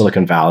in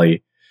Silicon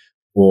Valley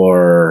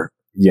or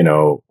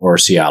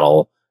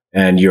Seattle,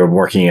 and you're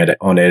working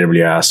on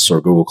AWS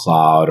or Google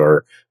Cloud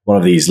or one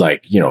of these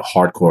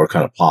hardcore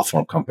kind of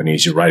platform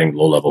companies. You're writing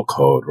low level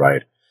code,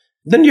 right?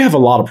 Then you have a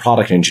lot of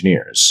product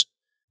engineers.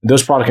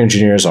 Those product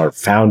engineers are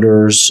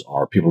founders,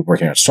 are people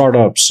working at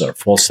startups, are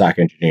full stack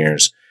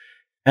engineers.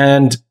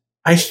 And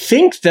I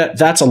think that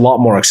that's a lot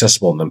more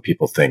accessible than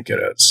people think it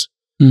is,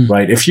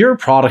 right? If you're a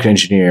product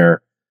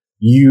engineer,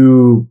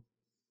 you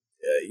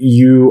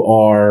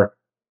are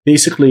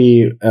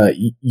basically,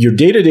 your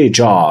day-to-day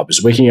job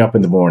is waking up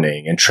in the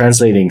morning and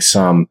translating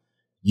some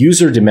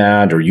user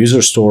demand or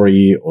user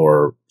story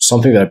or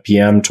something that a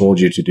PM told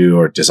you to do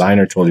or a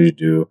designer told you to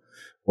do,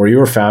 or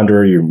you're a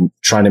founder, you're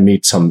trying to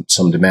meet some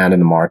demand in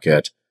the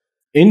market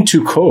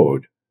into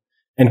code.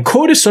 And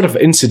code is sort of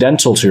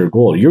incidental to your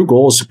goal. Your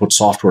goal is to put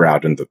software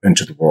out into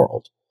the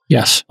world.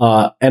 Yes.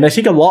 And I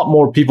think a lot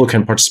more people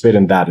can participate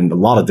in that in a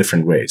lot of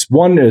different ways.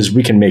 One is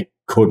we can make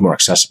code more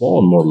accessible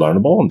and more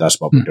learnable, and that's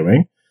what we're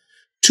doing.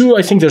 Two,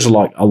 I think there's a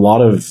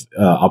lot of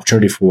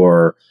opportunity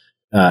for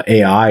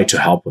AI to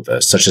help with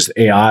this, such as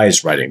AI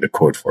is writing the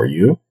code for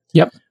you.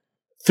 Yep.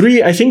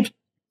 Three, I think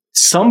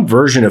some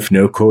version of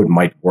no code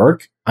might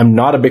work. I'm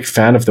not a big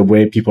fan of the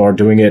way people are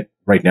doing it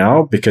right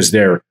now because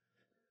they're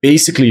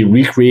basically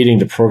recreating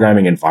the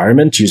programming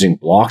environment using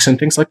blocks and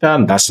things like that,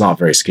 and that's not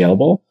very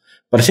scalable.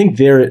 But I think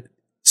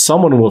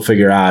someone will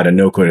figure out a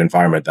no-code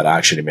environment that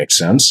actually makes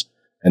sense.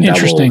 And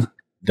interesting.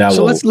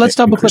 So let's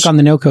double click on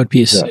the no-code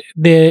piece.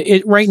 Yeah.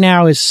 It right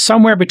now is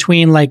somewhere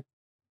between a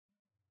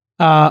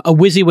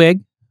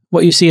WYSIWYG,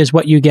 what you see is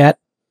what you get,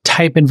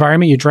 type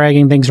environment. You're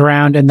dragging things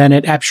around, and then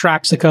it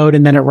abstracts the code,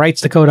 and then it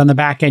writes the code on the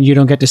back end. You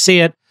don't get to see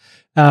it,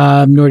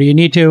 nor do you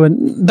need to.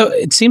 And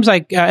it seems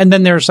like, and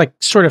then there's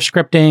sort of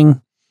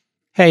scripting.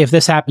 Hey, if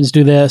this happens,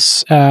 do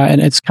this. And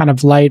it's kind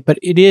of light, but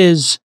it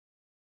is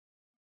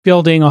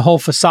building a whole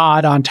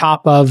facade on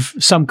top of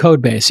some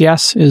code base.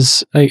 Yes,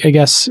 is I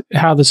guess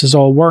how this is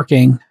all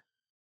working.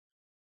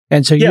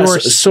 And so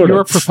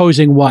you're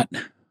proposing what?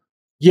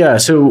 Yeah.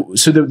 So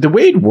the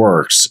way it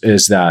works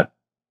is that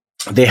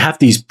they have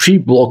these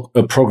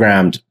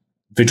pre-programmed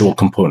visual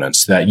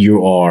components that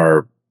you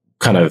are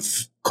kind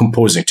of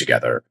composing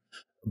together.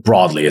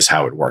 Broadly is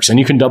how it works. And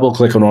you can double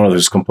click on one of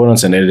those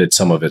components and edit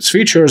some of its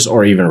features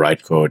or even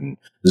write code. And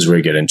this is where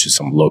you get into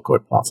some low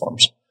code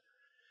platforms.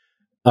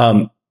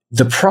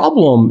 The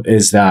problem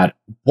is that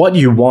what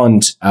you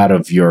want out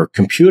of your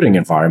computing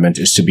environment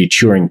is to be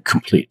Turing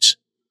complete.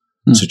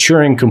 So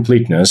Turing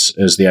completeness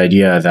is the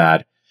idea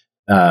that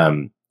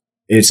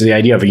it's the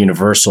idea of a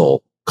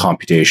universal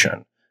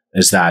computation,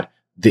 is that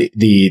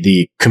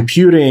the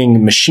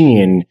computing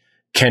machine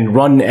can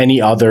run any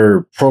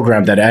other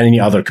program that any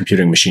other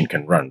computing machine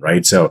can run,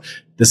 right? So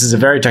this is a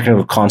very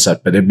technical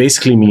concept, but it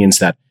basically means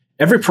that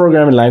every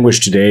programming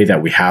language today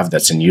that we have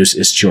that's in use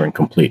is Turing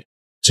complete.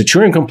 So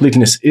Turing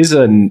completeness is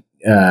a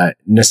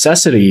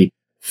necessity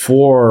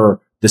for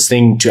this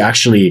thing to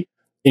actually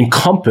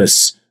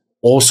encompass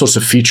all sorts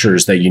of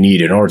features that you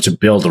need in order to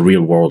build a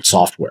real world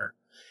software.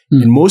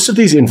 And most of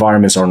these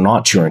environments are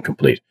not Turing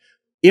complete.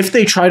 If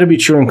they try to be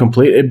Turing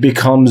complete, it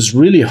becomes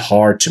really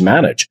hard to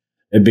manage.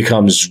 It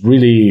becomes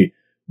really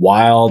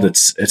wild.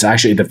 It's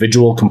actually the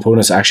visual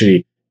components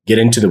actually get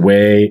in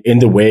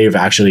the way of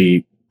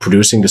actually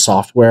producing the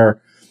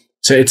software.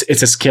 So it's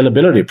a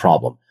scalability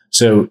problem.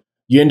 So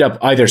you end up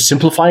either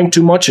simplifying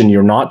too much and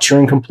you're not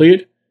Turing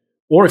complete,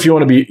 or if you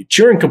want to be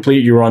Turing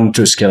complete, you run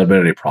into a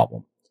scalability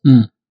problem.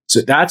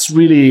 So that's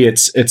really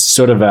that's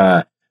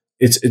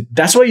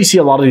why you see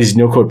a lot of these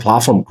no code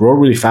platforms grow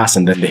really fast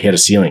and then they hit a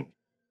ceiling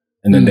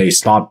and then they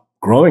stop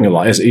growing a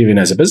lot, even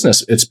as a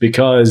business. It's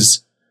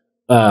because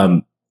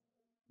the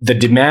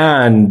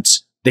demand,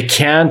 they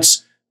can't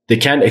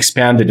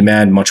expand the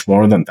demand much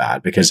more than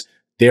that because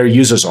their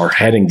users are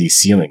hitting these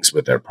ceilings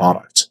with their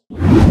products.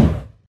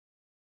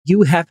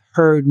 You have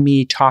heard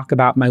me talk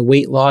about my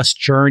weight loss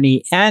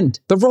journey and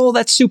the role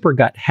that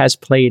Supergut has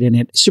played in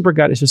it.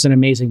 Supergut is just an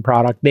amazing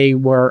product. They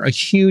were a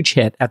huge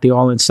hit at the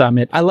All In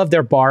Summit. I love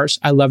their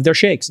bars. I love their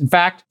shakes. In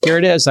fact, here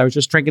it is. I was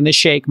just drinking this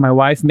shake. My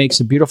wife makes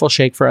a beautiful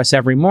shake for us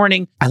every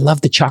morning. I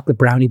love the chocolate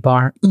brownie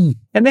bar. And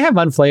they have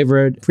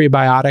unflavored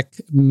prebiotic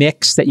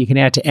mix that you can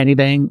add to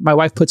anything. My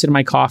wife puts it in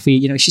my coffee.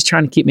 You know, she's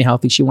trying to keep me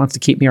healthy. She wants to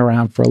keep me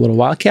around for a little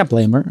while. I can't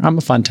blame her. I'm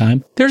a fun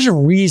time. There's a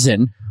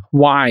reason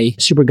why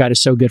Supergut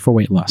is so good for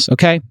weight loss,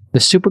 okay? The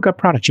Supergut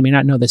products, you may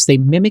not know this, they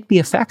mimic the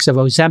effects of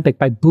Ozempic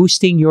by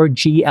boosting your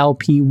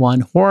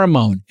GLP-1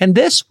 hormone. And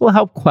this will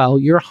help quell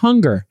your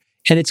hunger.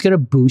 And it's going to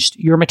boost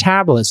your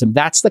metabolism.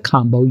 That's the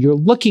combo you're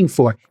looking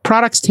for.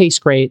 Products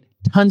taste great,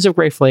 tons of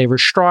great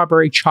flavors,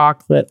 strawberry,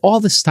 chocolate, all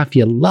the stuff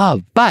you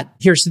love. But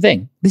here's the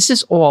thing. This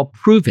is all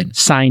proven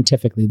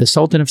scientifically. The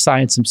Sultan of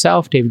Science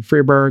himself, David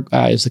Freeberg,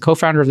 is the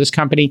co-founder of this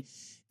company.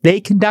 They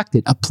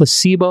conducted a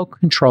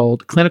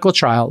placebo-controlled clinical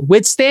trial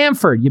with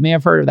Stanford. You may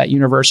have heard of that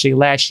university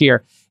last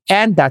year.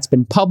 And that's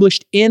been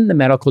published in the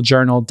medical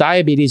journal,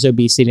 Diabetes,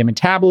 Obesity, and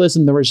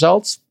Metabolism. The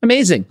results,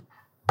 amazing.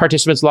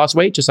 Participants lost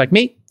weight just like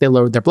me. They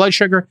lowered their blood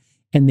sugar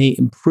and they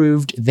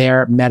improved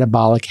their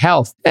metabolic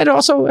health. It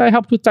also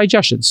helped with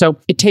digestion. So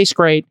it tastes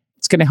great.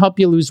 It's going to help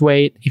you lose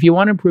weight. If you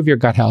want to improve your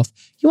gut health,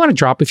 you want to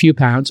drop a few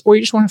pounds, or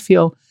you just want to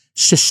feel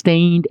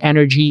sustained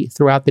energy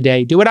throughout the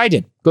day, do what I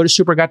did. Go to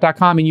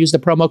supergut.com and use the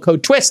promo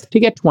code TWIST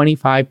to get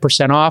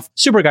 25% off.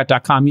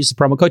 Supergut.com, use the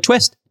promo code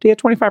TWIST to get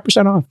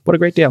 25% off. What a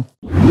great deal.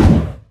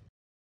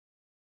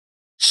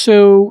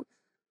 So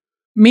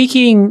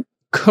making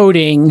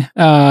coding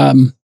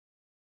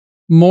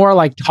more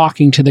like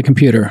talking to the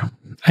computer,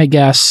 I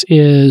guess,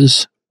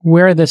 is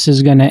where this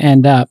is going to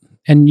end up.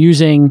 And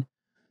using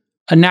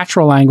a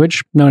natural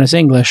language known as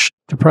English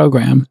to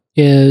program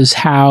is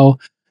how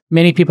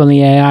many people in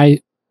the AI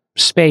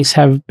space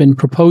have been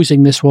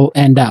proposing this will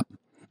end up.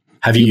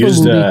 Have you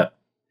used a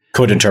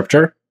code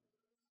interpreter?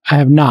 I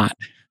have not.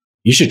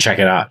 You should check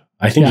it out.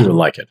 I think you would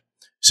like it.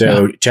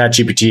 So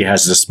ChatGPT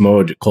has this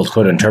mode called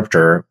Code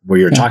Interpreter where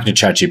you're talking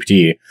to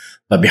ChatGPT,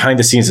 but behind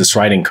the scenes it's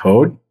writing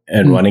code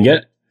and running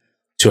it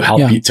to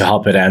help you, to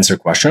help it answer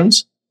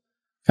questions.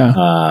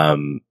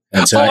 And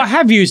so I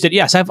have used it.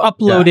 Yes, I've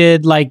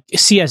uploaded like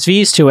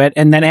CSVs to it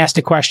and then asked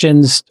it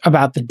questions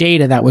about the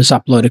data that was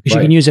uploaded because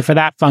you can use it for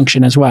that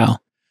function as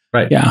well.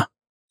 Right. Yeah.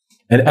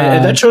 And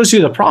that shows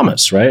you the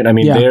promise, right? I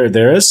mean,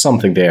 there is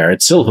something there.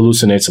 It still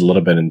hallucinates a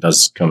little bit and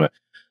does come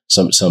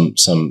some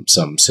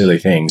silly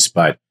things,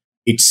 but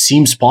it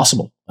seems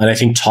possible. And I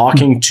think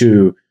talking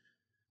to,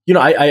 you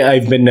know,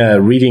 I've been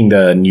reading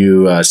the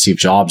new Steve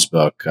Jobs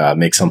book,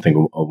 Make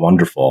Something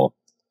Wonderful.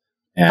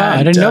 And,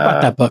 I didn't know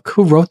about that book.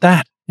 Who wrote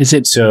that? Is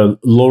it? So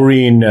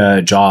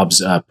Laureen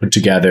Jobs put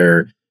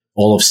together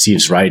all of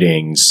Steve's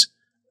writings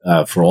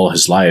for all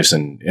his lives,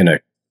 and in a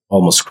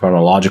almost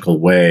chronological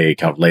way,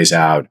 kind of lays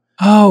out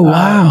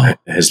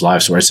his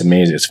life. So it's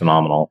amazing. It's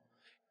phenomenal.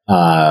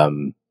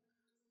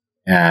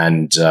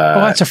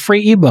 It's a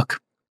free ebook.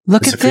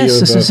 Look at this.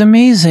 This is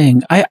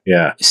amazing.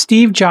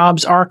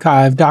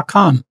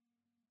 SteveJobsArchive.com.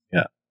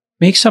 Yeah.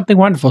 Make Something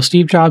Wonderful.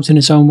 Steve Jobs in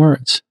his own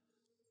words.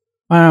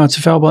 Wow. It's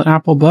available in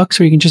Apple Books,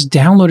 or you can just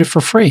download it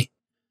for free.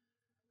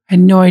 I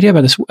had no idea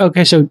about this.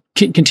 Okay. So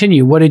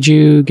continue. What did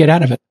you get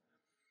out of it?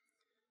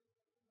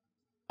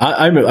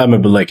 I'm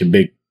a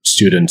big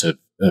student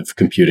of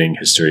computing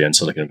history and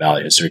Silicon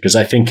Valley history, because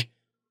I think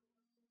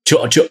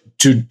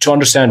to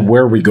understand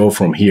where we go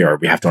from here,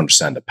 we have to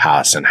understand the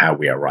past and how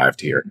we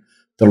arrived here.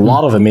 There are a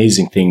lot of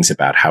amazing things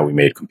about how we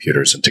made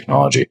computers and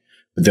technology,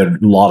 but there are a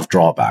lot of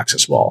drawbacks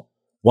as well.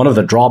 One of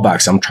the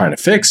drawbacks I'm trying to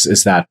fix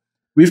is that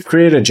we've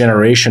created a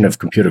generation of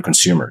computer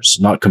consumers,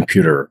 not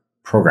computer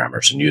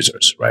programmers and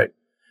users, right?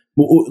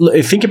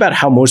 Think about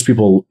how most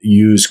people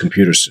use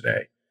computers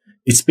today.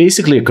 It's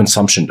basically a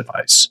consumption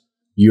device.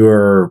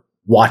 You're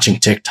watching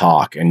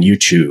TikTok and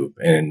YouTube,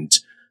 and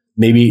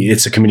maybe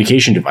it's a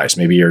communication device.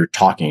 Maybe you're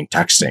talking,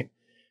 texting.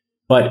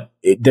 But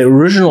the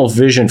original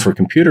vision for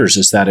computers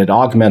is that it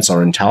augments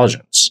our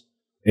intelligence.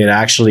 It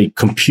actually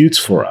computes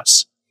for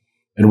us.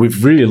 And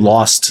we've really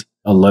lost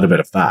a little bit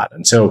of that.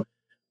 And so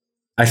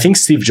I think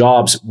Steve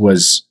Jobs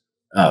was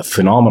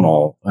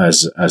phenomenal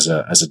as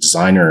a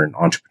designer and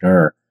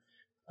entrepreneur,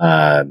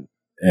 and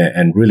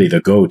really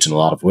the GOAT in a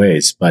lot of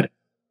ways. But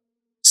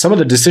some of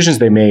the decisions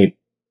they made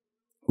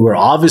were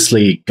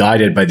obviously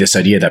guided by this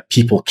idea that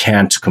people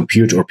can't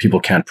compute or people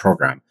can't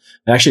program.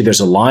 And actually, there's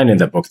a line in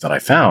the book that I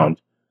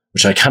found,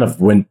 which I kind of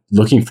went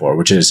looking for,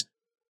 which is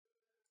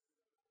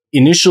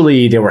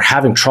initially they were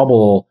having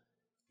trouble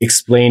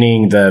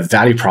explaining the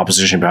value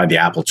proposition behind the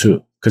Apple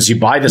II. Because you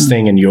buy this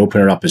thing and you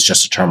open it up, it's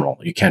just a terminal.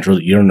 You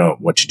don't know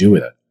what to do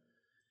with it.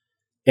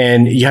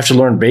 And you have to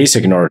learn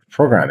BASIC in order to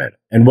program it.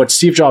 And what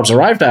Steve Jobs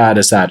arrived at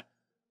is that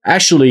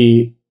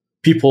actually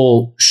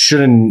people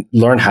shouldn't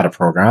learn how to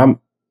program,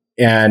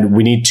 and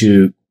we need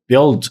to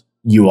build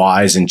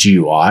UIs and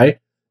GUI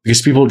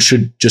because people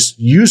should just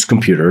use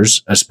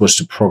computers as opposed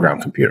to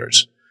program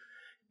computers.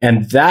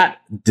 And that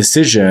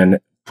decision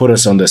put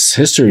us on this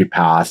history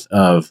path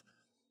of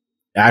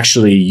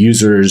actually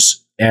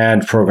users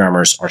and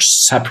programmers are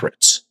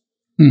separate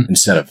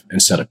instead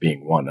of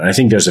being one. And I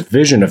think there's a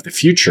vision of the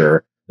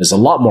future that's a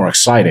lot more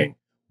exciting,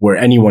 where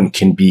anyone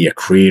can be a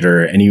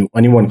creator,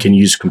 anyone can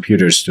use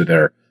computers to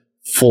their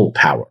full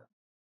power.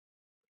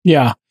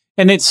 Yeah.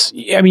 And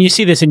you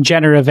see this in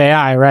generative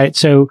AI, right?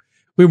 So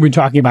we've been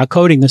talking about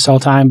coding this whole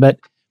time, but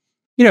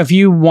if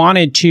you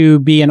wanted to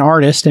be an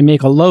artist and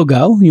make a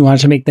logo, you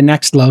wanted to make the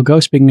next logo,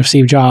 speaking of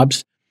Steve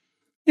Jobs,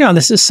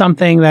 this is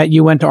something that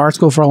you went to art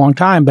school for a long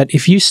time. But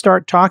if you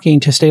start talking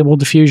to Stable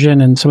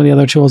Diffusion and some of the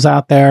other tools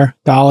out there,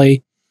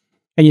 DALL-E,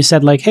 and you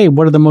said like, hey,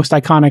 what are the most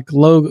iconic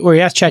or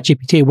you asked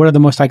ChatGPT, what are the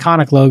most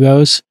iconic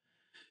logos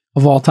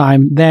of all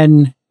time?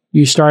 Then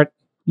you start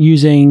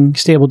using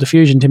Stable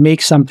Diffusion to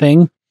make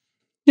something,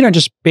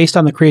 just based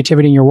on the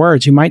creativity in your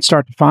words. You might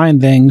start to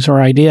find things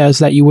or ideas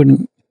that you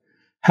wouldn't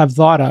have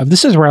thought of.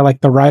 This is where I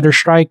like the writer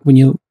strike. When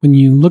you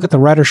look at the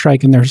writer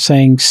strike and they're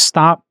saying,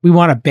 stop, we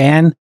want to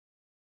ban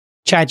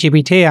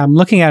ChatGPT. I'm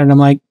looking at it and I'm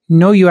like,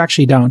 no, you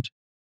actually don't.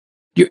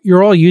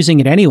 You're all using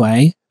it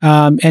anyway.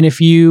 And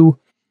if you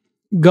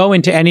go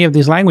into any of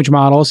these language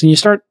models and you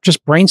start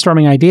just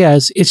brainstorming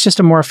ideas, it's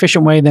just a more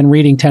efficient way than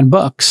reading 10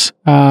 books,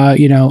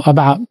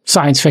 about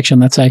science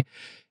fiction, let's say.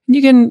 And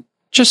you can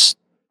just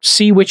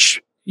see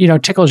which,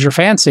 tickles your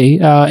fancy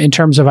in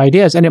terms of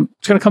ideas. And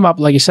it's going to come up,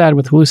 like you said,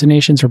 with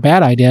hallucinations or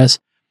bad ideas.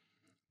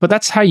 But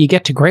that's how you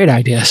get to great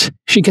ideas.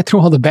 You get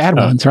through all the bad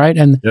ones, right?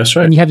 And, that's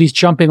right. And you have these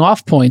jumping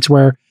off points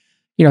where,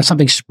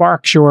 something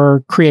sparks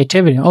your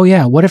creativity. Oh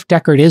yeah, what if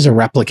Deckard is a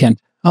replicant?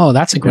 Oh,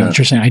 that's a great,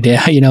 interesting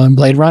idea. In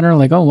Blade Runner,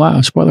 like, oh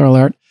wow, spoiler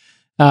alert.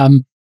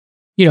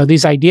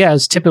 These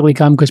ideas typically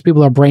come because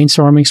people are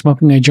brainstorming,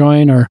 smoking a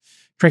joint, or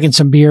drinking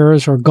some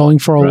beers, or going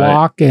for a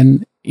walk,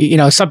 and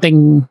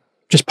something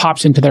just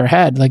pops into their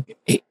head. Like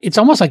it's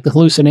almost like the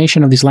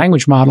hallucination of these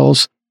language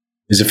models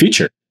is a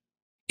feature.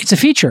 It's a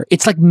feature.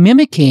 It's like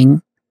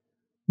mimicking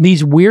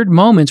these weird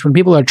moments when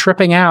people are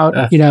tripping out,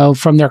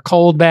 from their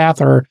cold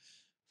bath or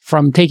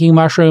from taking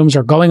mushrooms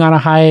or going on a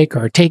hike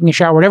or taking a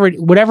shower,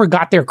 whatever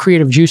got their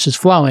creative juices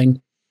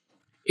flowing.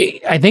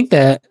 I think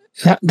that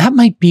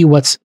might be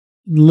what's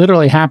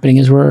literally happening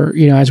is we're,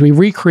 as we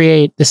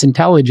recreate this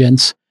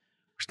intelligence,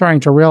 we're starting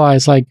to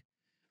realize like,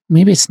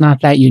 maybe it's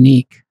not that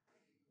unique.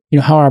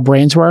 How our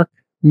brains work.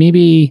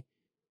 Maybe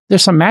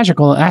there's some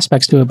magical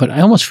aspects to it, but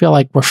I almost feel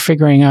like we're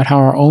figuring out how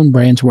our own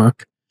brains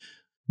work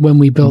when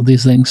we build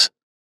these things.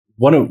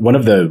 One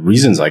of the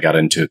reasons I got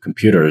into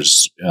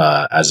computers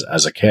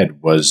as a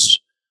kid was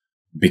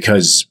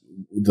because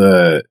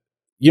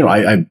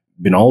I've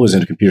been always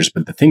into computers,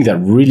 but the thing that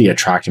really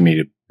attracted me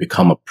to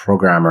become a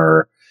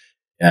programmer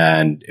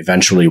and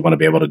eventually want to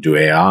be able to do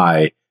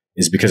AI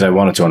is because I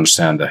wanted to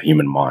understand the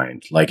human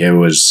mind.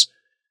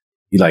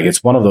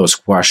 It's one of those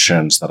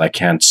questions that I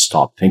can't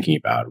stop thinking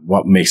about.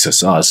 What makes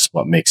us us?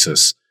 What makes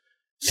us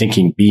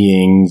thinking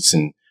beings?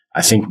 And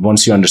I think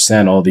once you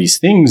understand all these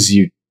things,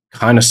 you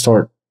kind of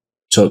start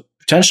to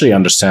potentially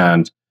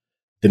understand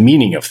the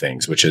meaning of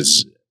things, which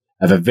is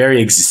I have a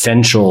very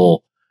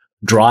existential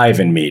drive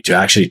in me to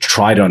actually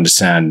try to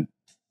understand,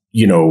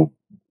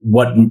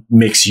 what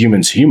makes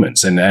humans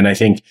humans. And I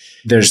think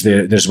there's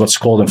what's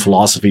called in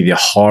philosophy the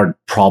hard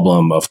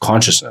problem of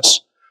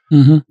consciousness.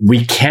 Mm-hmm.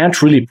 We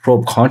can't really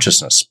probe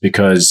consciousness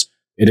because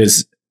it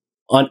is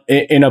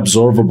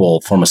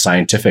inobservable from a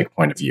scientific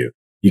point of view.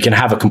 You can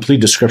have a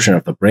complete description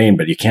of the brain,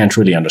 but you can't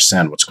really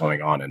understand what's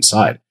going on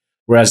inside.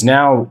 Whereas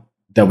now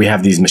that we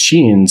have these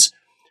machines,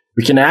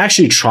 we can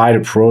actually try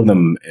to probe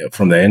them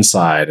from the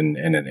inside in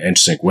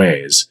interesting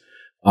ways.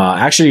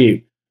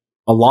 Actually,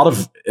 a lot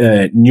of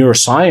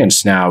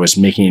neuroscience now is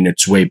making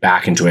its way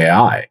back into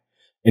AI.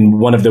 And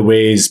one of the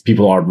ways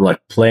people are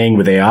like playing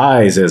with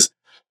AIs is,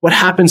 what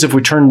happens if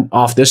we turn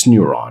off this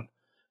neuron?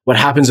 What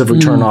happens if we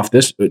turn off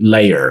this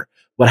layer?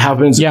 What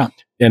happens? Yeah.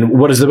 And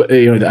what is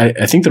the,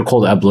 I think they're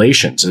called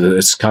ablations.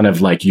 It's kind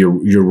of like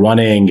you're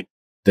running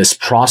this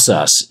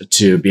process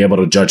to be able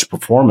to judge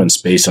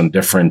performance based on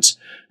different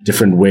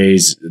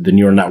ways the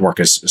neural network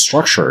is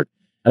structured.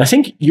 And I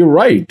think you're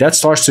right. That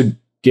starts to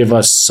give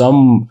us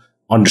some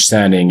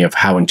understanding of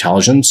how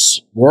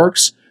intelligence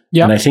works.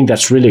 Yeah. And I think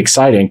that's really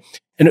exciting.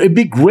 And it'd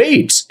be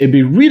great. It'd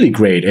be really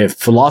great if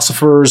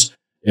philosophers,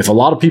 if a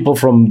lot of people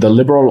from the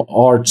liberal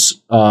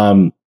arts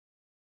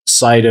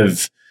side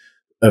of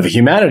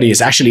humanity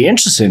is actually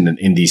interested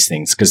in these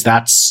things, because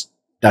that's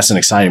an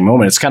exciting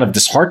moment. It's kind of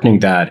disheartening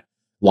that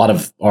a lot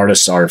of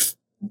artists are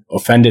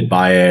offended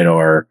by it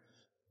or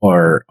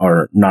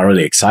not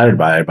really excited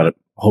by it, but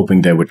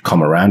hoping they would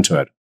come around to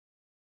it.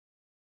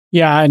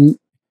 Yeah, and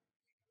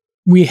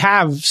we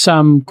have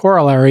some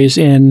corollaries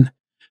in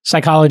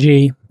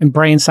psychology and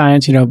brain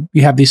science. You know,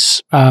 you have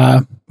these,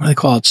 what do they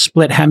call it,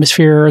 split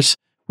hemispheres,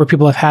 where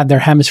people have had their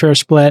hemisphere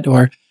split,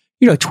 or,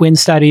 you know, twin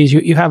studies.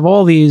 You have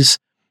all these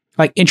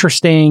like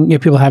interesting, you know,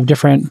 people have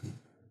different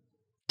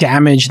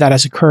damage that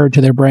has occurred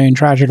to their brain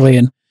tragically.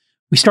 And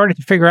we started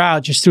to figure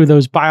out just through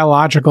those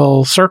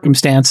biological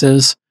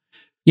circumstances,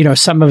 you know,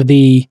 some of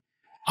the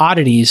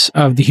oddities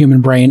of the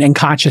human brain and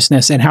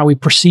consciousness and how we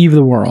perceive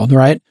the world,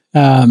 right?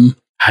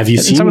 Have you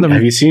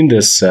seen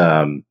this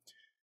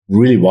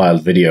really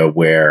wild video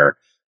where,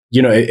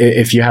 you know,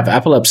 if you have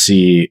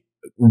epilepsy,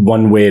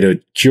 one way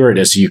to cure it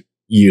is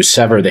you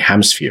sever the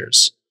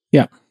hemispheres.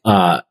 Yeah.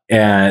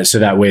 And so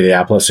that way the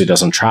epilepsy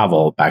doesn't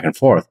travel back and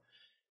forth.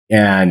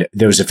 And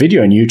there was a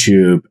video on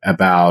YouTube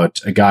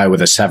about a guy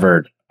with a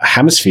severed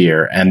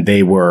hemisphere, and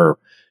they were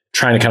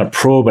trying to kind of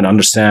probe and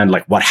understand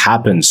like what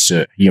happens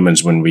to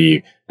humans when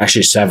we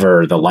actually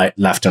sever the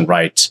left and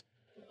right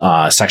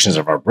sections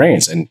of our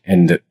brains. And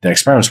the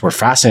experiments were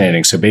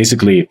fascinating. So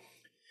basically,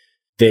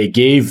 they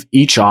gave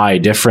each eye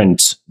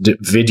different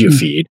video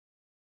feed.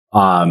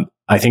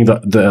 I think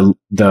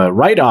the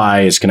right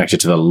eye is connected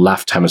to the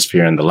left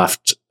hemisphere, and the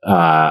left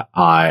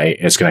eye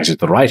is connected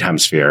to the right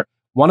hemisphere.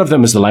 One of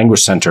them is the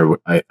language center.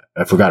 I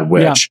forgot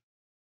which. Yeah.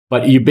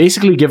 But you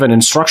basically give an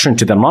instruction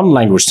to the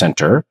non-language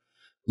center,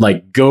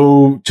 like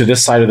go to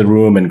this side of the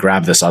room and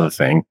grab this other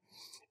thing.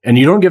 And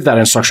you don't give that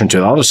instruction to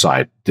the other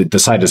side. The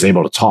side is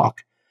able to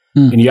talk.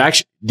 And you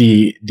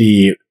actually,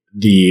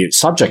 the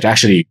subject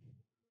actually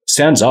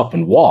stands up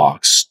and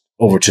walks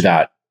over to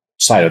that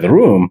side of the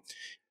room.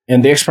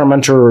 And the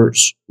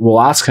experimenters will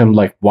ask him,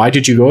 like, why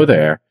did you go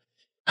there?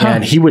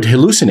 And he would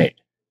hallucinate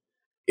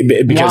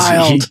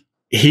because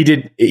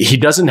he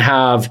doesn't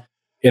have,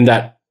 in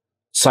that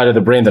side of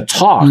the brain that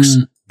talks,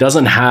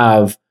 doesn't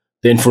have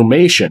the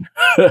information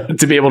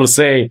to be able to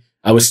say,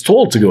 I was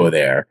told to go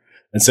there.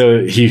 And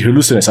so he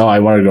hallucinates, I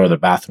want to go to the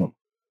bathroom.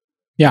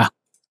 Yeah.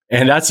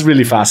 And that's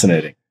really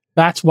fascinating.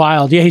 That's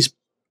wild. Yeah, he's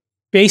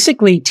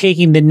basically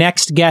taking the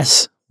next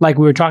guess, like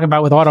we were talking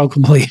about with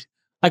autocomplete.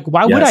 Like,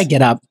 why would I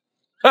get up?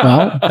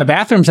 Well, the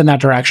bathroom's in that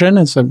direction,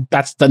 and so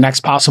that's the next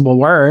possible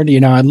word. You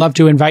know, I'd love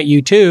to invite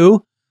you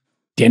to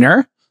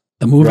dinner,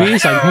 the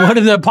movies. Right. Like, what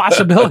are the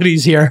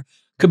possibilities here?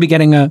 Could be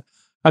getting a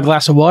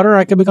glass of water.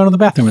 I could be going to the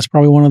bathroom. It's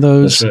probably one of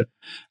those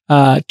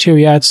too.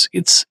 Yeah,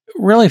 it's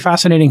really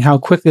fascinating how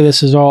quickly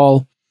this is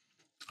all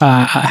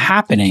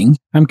happening.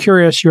 I'm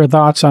curious your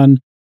thoughts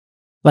on,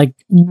 like,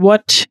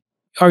 what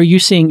are you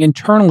seeing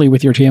internally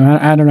with your team?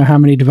 I don't know how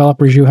many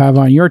developers you have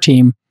on your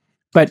team,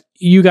 but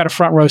you got a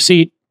front row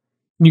seat.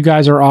 You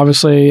guys are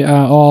obviously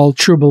all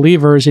true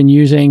believers in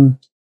using,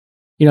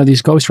 you know,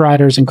 these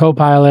ghostwriters and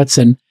co-pilots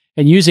and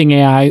using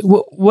AI.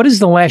 What has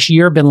the last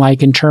year been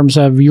like in terms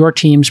of your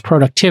team's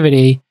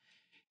productivity,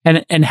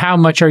 and how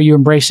much are you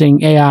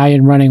embracing AI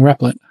and running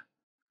Replit?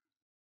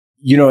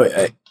 You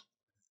know,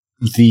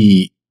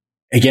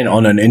 again,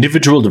 on an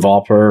individual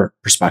developer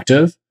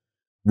perspective,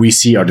 we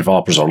see our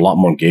developers are a lot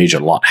more engaged, a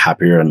lot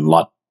happier, and a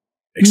lot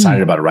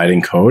excited about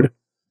writing code,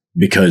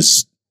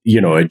 because, you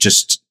know, it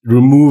just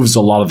removes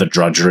a lot of the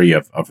drudgery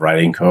of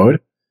writing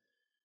code.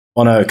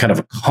 On a kind of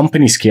a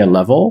company scale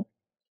level,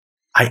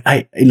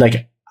 I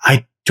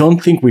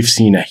don't think we've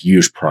seen a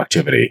huge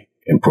productivity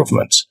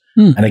improvement.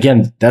 And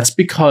again, that's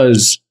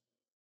because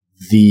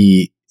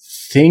the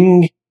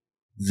thing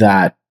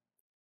that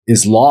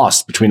is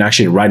lost between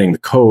actually writing the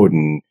code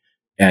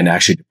and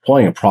actually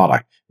deploying a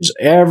product is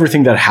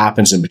everything that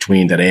happens in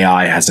between that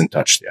AI hasn't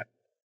touched yet.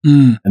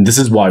 And this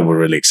is why we're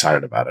really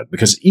excited about it,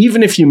 because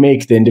even if you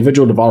make the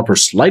individual developer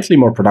slightly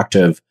more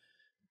productive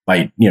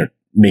by, you know,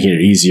 making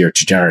it easier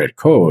to generate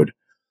code,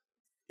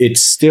 it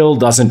still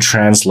doesn't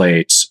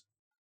translate,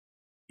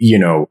 you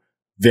know,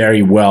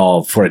 very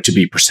well for it to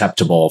be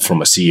perceptible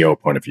from a CEO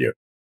point of view.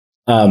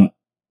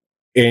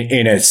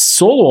 In a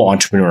solo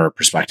entrepreneur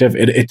perspective,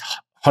 it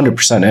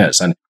 100%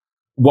 is. And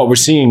what we're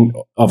seeing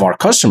of our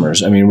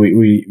customers, I mean,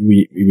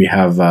 we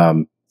have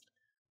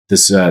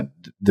this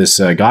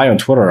guy on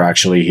Twitter,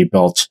 actually, he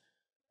built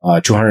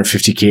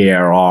 250K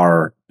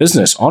ARR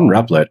business on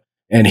Replit,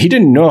 and he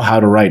didn't know how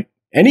to write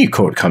any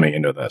code coming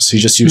into this. He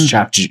just used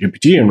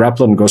ChatGPT and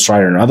Replit and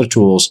Ghostwriter and other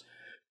tools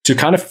to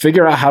kind of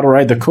figure out how to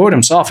write the code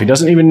himself. He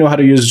doesn't even know how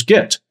to use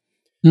Git.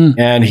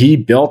 And he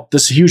built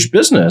this huge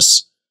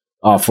business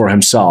for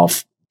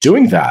himself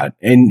doing that.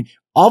 And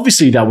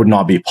obviously that would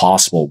not be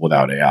possible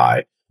without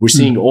AI. We're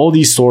seeing all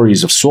these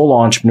stories of solo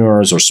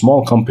entrepreneurs or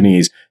small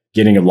companies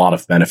getting a lot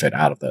of benefit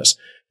out of this.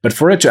 But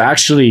for it to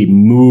actually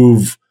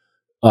move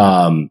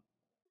the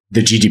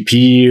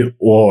GDP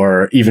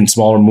or even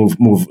smaller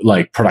move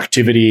like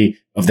productivity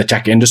of the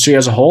tech industry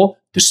as a whole,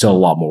 there's still a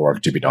lot more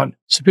work to be done.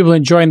 So people are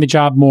enjoying the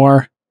job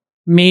more.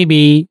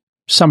 Maybe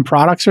some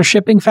products are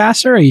shipping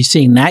faster. Are you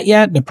seeing that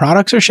yet? The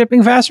products are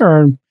shipping faster,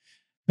 or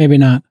maybe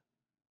not?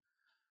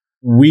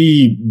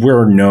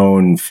 We're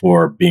known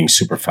for being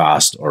super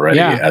fast already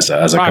as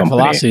a company.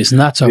 Velocity is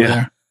nuts over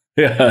there.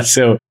 Yeah.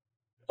 So,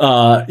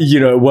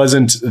 it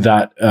wasn't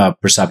that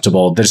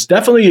perceptible. It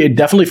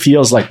definitely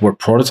feels like we're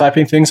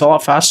prototyping things a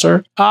lot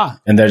faster.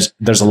 And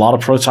there's a lot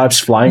of prototypes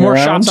flying around.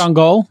 More shots on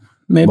goal,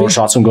 maybe. More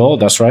shots on goal.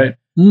 That's right.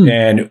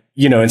 And,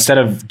 instead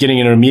of getting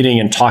into a meeting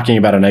and talking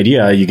about an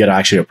idea, you get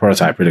actually a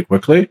prototype really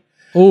quickly.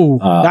 Oh,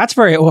 that's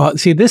very well.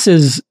 See, this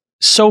is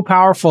so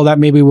powerful that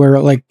maybe we're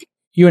like,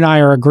 you and I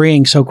are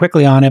agreeing so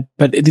quickly on it,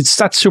 but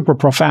that's super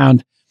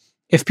profound.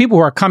 If people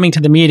were coming to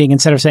the meeting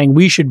instead of saying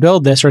we should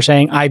build this or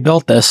saying I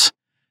built this,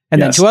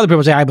 and then two other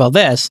people say I built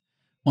this,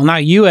 well, now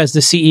you as the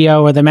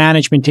CEO or the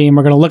management team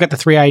are going to look at the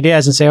 3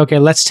 ideas and say, okay,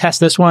 let's test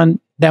this one,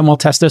 then we'll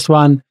test this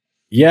one.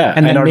 Yeah.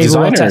 And then maybe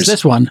we'll test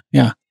this one.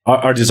 Yeah.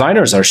 Our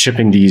designers are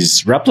shipping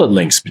these Replit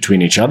links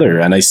between each other.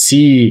 And I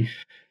see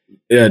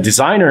a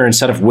designer,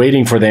 instead of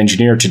waiting for the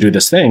engineer to do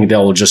this thing,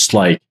 they'll just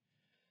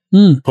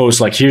post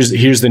like, here's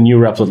the new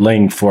Replit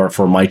link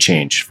for my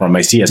change, for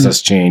my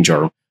CSS change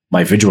or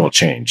my visual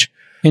change.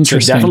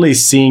 Interesting. So definitely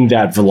seeing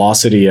that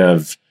velocity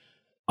of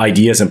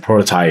ideas and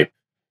prototype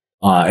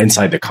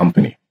inside the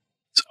company.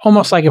 It's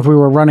almost like if we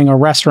were running a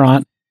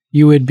restaurant,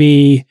 you would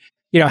be,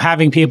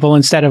 having people,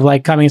 instead of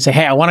like coming and say,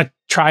 hey, I want to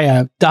try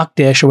a duck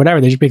dish or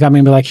whatever, they should be coming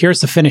and be like, here's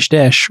the finished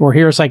dish, or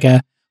here's like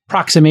a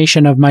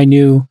approximation of my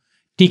new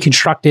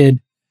deconstructed,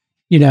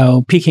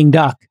 Peking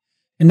duck.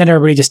 And then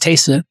everybody just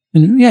tastes it.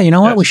 And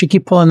what? We should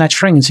keep pulling that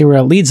string and see where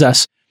it leads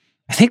us.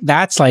 I think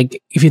that's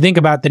like, if you think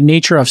about the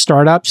nature of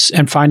startups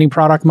and finding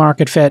product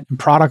market fit and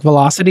product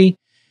velocity,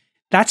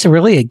 that's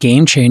really a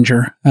game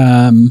changer.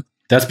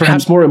 That's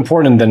perhaps more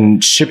important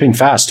than shipping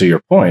fast, to your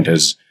point.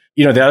 Is,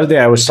 the other day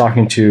I was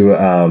talking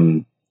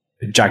to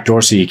Jack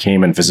Dorsey. He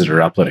came and visited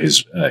Replit.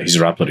 He's a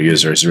Replit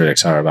user. He's really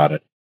excited about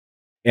it.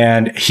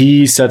 And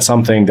he said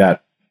something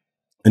that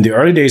in the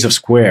early days of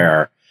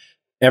Square,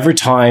 every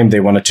time they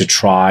wanted to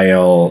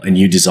trial a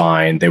new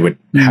design, they would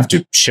have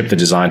to ship the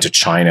design to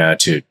China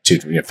to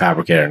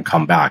fabricate it and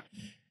come back.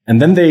 And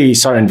then they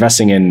started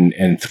investing in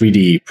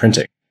 3D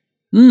printing.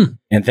 And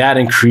that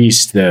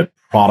increased the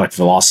product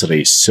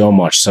velocity so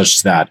much,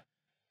 such that,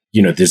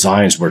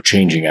 designs were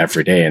changing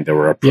every day and they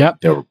were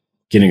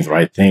getting the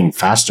right thing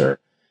faster.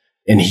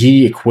 And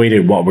he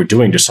equated what we're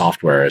doing to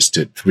software as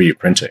to 3D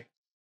printing.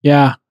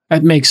 Yeah,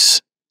 that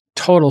makes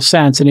total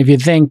sense. And if you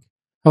think,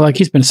 like,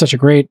 he's been such a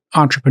great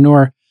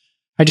entrepreneur.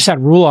 I just had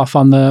Ruloff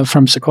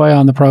from Sequoia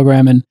on the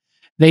program, and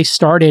they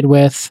started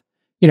with,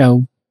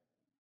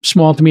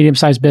 small to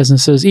medium-sized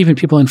businesses, even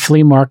people in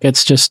flea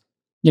markets, just,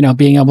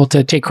 being able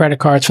to take credit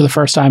cards for the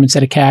first time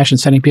instead of cash, and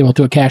sending people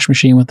to a cash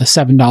machine with a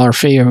 $7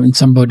 fee or in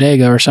some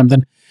bodega or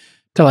something,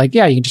 to like,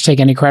 you can just take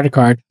any credit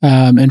card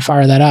and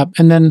fire that up.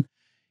 And then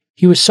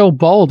he was so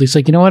bold. He's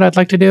like, what I'd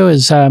like to do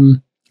is I'd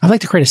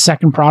like to create a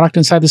second product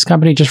inside this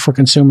company just for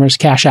consumers.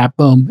 Cash App,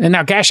 boom. And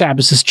now Cash App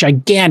is this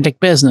gigantic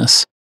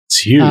business.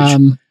 It's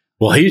huge.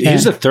 Well,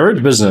 he's the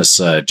third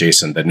business,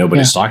 Jason, that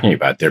nobody's talking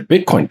about. Their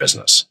Bitcoin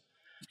business.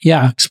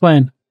 Yeah,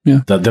 explain. Yeah.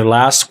 The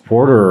last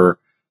quarter,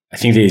 I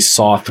think they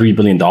saw $3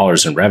 billion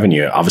in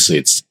revenue. Obviously,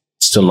 it's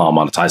still not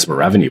monetizable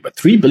revenue, but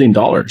 $3 billion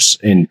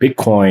in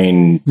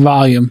Bitcoin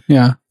volume.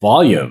 Yeah.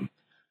 Volume.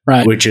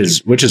 Right. Which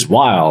is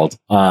wild.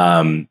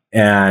 And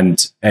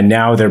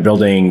now they're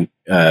building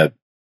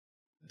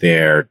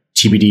their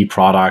TBD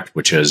product,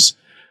 which is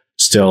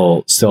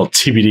still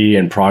TBD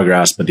in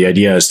progress. But the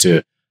idea is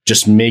to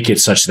just make it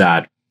such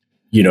that,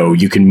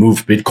 you can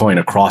move Bitcoin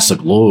across the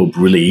globe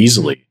really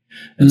easily.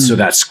 And so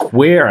that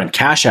Square and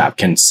Cash App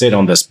can sit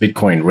on this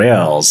Bitcoin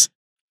rails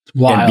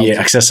and be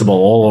accessible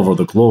all over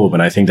the globe.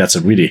 And I think that's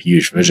a really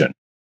huge vision.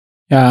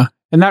 Yeah.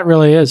 And that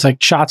really is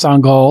like shots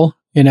on goal,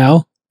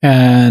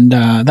 and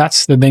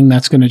that's the thing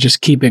that's going to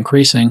just keep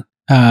increasing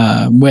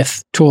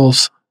with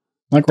tools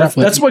like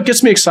Replit. That's what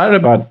gets me excited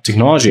about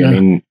technology. Yeah. I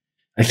mean,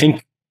 I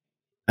think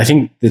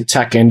the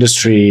tech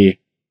industry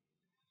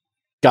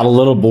got a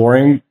little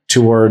boring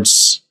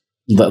towards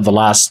the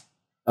last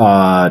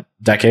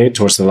decade,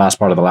 towards the last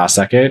part of the last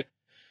decade.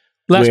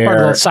 Last part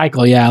of the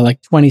cycle, yeah,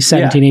 like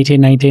 2017,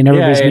 18, 19.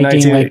 Everybody's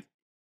making like,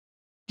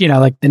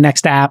 like the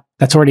next app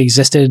that's already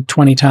existed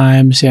 20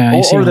 times.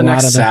 Yeah. Or the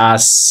next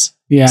SaaS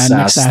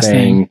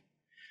thing.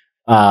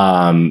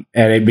 And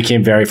it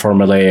became very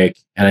formulaic.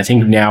 And I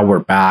think now we're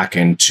back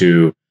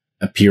into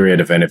a period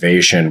of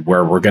innovation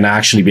where we're going to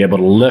actually be able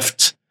to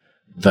lift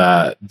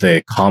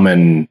the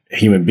common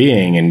human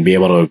being and be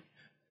able to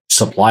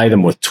supply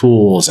them with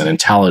tools and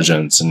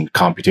intelligence and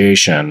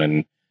computation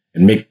and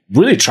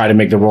try to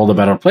make the world a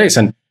better place,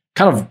 and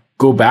kind of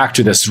go back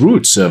to this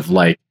roots of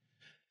like,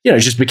 it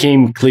just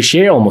became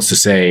cliche almost to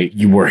say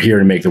you were here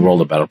to make the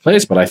world a better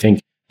place. But I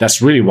think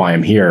that's really why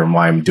I'm here and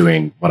why I'm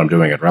doing what I'm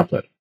doing at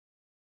Replit.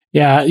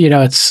 Yeah.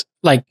 It's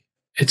like,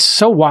 it's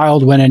so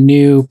wild when a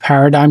new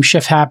paradigm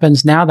shift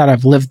happens. Now that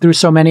I've lived through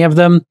so many of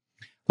them,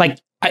 like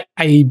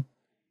I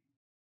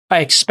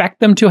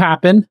expect them to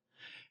happen.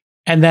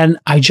 And then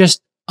I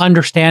just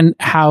understand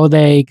how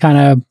they kind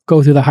of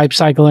go through the hype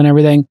cycle and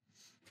everything.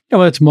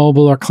 Whether it's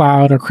mobile or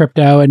cloud or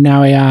crypto and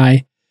now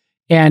AI.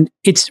 And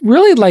it's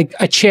really like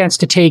a chance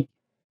to take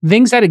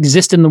things that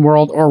exist in the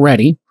world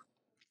already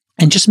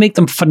and just make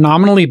them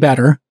phenomenally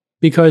better,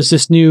 because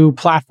this new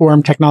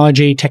platform,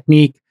 technology,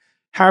 technique,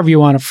 however you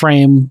want to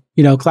frame,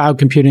 cloud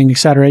computing, et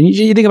cetera. And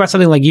you think about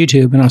something like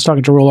YouTube, and I was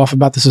talking to Roloff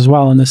about this as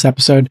well in this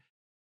episode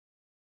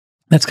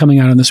that's coming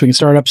out on This Week in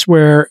Startups,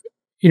 where,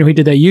 he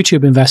did that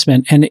YouTube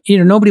investment, and,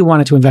 nobody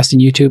wanted to invest in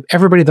YouTube.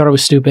 Everybody thought it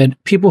was stupid.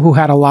 People who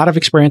had a lot of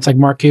experience, like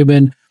Mark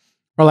Cuban,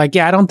 were like,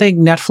 I don't think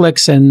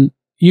Netflix and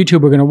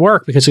YouTube are going to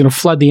work because it's going to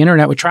flood the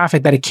internet with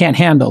traffic that it can't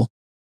handle.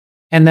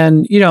 And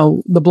then,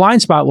 the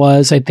blind spot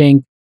was, I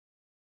think,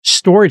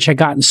 storage had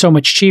gotten so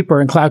much cheaper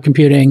in cloud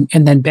computing,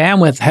 and then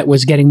bandwidth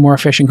was getting more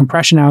efficient,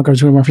 compression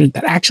algorithms were more efficient,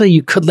 that actually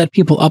you could let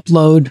people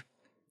upload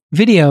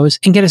videos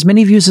and get as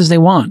many views as they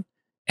want.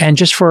 And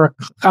just for a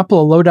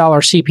couple of low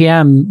dollar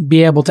CPM,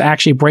 be able to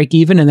actually break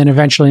even and then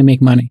eventually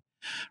make money,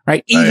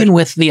 right? Even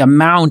with the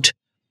amount,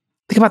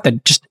 think about the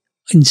just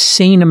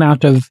insane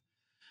amount of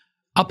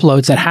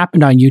uploads that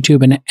happened on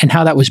YouTube and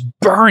how that was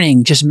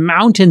burning just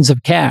mountains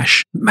of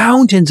cash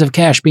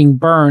being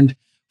burned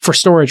for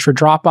storage for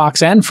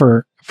Dropbox and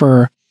for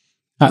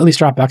at least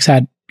Dropbox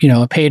had,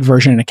 a paid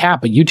version and a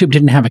cap, but YouTube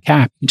didn't have a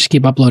cap. You just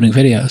keep uploading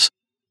videos.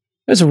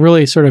 It was a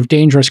really sort of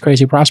dangerous,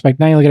 crazy prospect.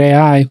 Now you look at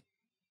AI,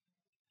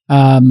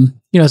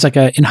 it's like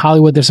in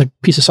Hollywood, there's a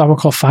piece of software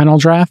called Final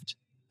Draft.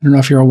 I don't know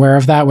if you're aware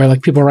of that, where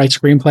like people write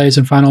screenplays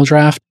in Final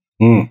Draft.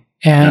 We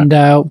had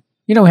a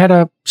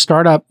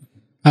startup,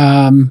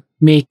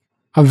 make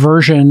a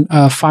version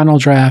of Final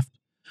Draft.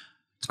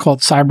 It's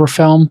called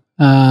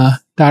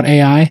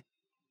cyberfilm.ai.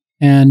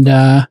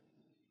 And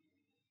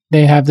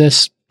they have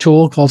this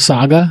tool called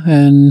Saga,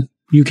 and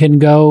you can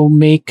go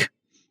make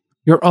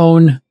your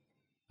own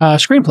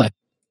screenplay.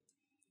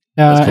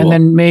 Cool. And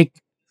then make,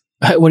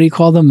 what do you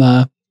call them?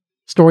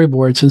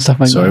 Storyboards and stuff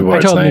like that. I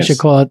told them they should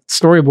call it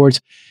storyboards.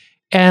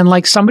 And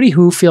like somebody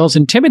who feels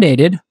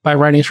intimidated by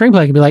writing a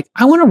screenplay can be like,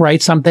 I want to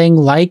write something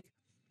like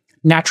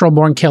Natural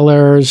Born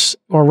Killers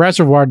or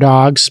Reservoir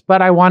Dogs,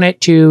 but I want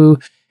it to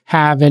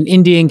have an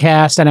Indian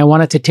cast, and I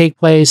want it to take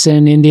place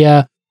in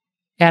India,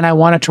 and I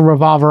want it to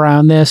revolve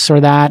around this or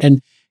that, and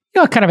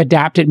kind of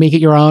adapt it, make it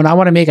your own. I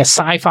want to make a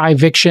sci-fi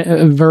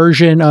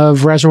version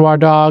of Reservoir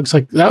Dogs.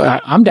 Like,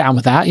 I'm down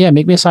with that. Yeah,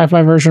 make me a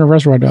sci-fi version of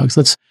Reservoir Dogs.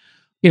 Let's,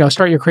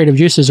 start your creative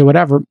juices or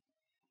whatever.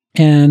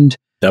 And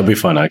that'd be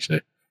fun,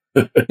 actually.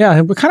 Yeah,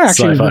 it would kind of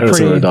actually sci-fi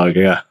Reservoir Dog.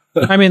 Yeah.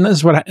 This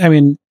is what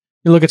you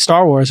look at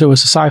Star Wars. It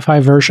was a sci-fi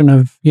version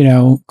of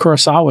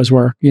Kurosawa's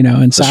work,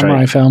 in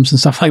samurai films and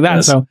stuff like that.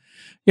 Yes. So,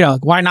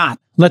 why not?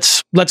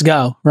 Let's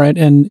go, right?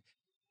 And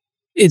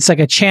it's like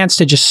a chance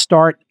to just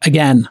start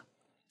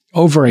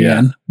over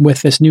again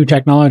with this new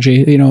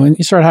technology, and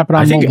you start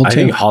happening on mobile too. I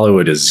think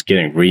Hollywood is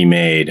getting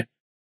remade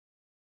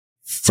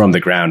from the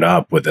ground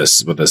up with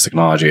this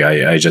technology.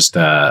 I just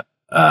invested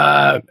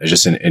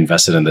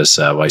in this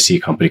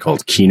YC company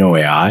called Kino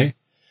AI.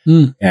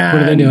 And what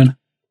are they doing?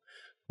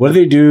 What do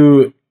they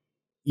do?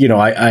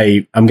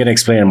 I'm going to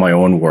explain in my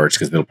own words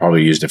because they'll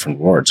probably use different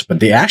words, but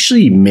they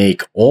actually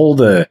make all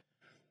the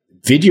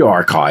video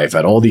archive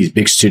at all these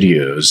big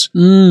studios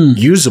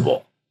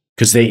usable,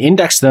 because they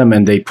index them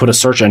and they put a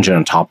search engine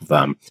on top of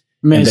them.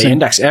 Amazing. And they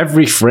index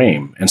every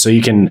frame. And so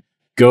you can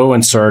go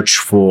and search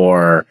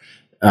for,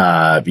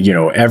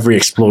 every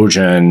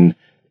explosion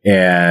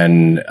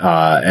and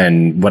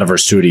whatever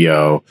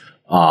studio,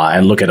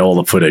 and look at all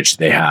the footage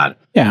they had.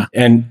 Yeah.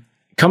 And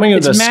coming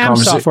into this MAM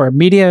software,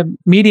 media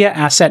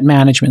asset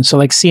management. So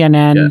like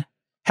CNN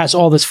has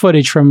all this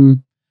footage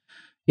from,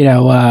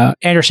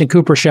 Anderson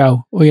Cooper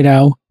show,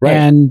 right.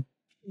 And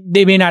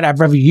they may not have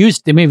ever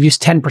used, they may have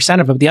used 10%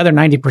 of it. The other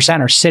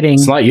 90% are sitting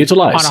it's not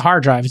utilized on a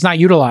hard drive. It's not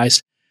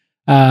utilized.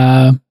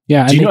 Do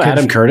you know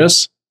Adam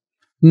Curtis?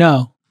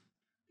 No.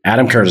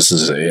 Adam Curtis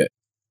is a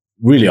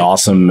really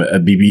awesome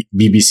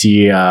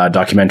BBC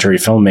documentary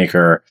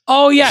filmmaker.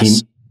 Oh,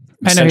 yes.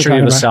 Century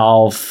of the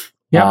Self,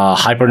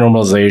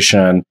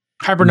 hypernormalization.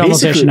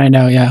 Hypernormalization, I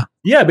know, yeah.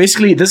 Yeah,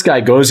 basically, this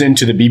guy goes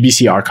into the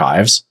BBC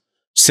archives,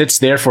 sits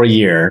there for a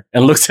year,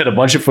 and looks at a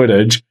bunch of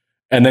footage,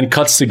 and then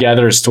cuts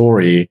together a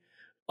story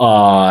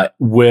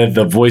with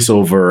the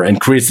voiceover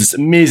and creates this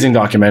amazing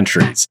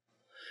documentaries.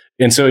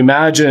 And so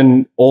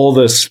imagine all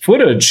this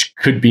footage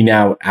could be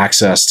now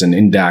accessed and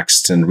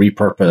indexed and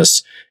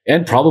repurposed,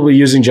 and probably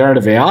using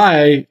generative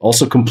AI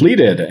also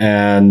completed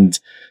and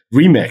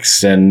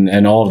remixed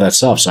and all of that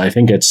stuff. So I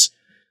think it's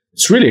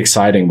really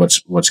exciting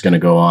what's going to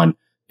go on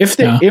if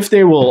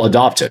they will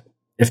adopt it.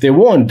 If they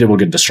won't, they will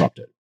get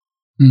disrupted.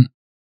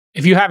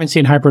 If you haven't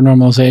seen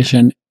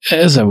Hypernormalization, it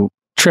is a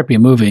trippy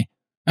movie.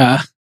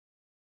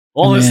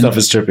 All this stuff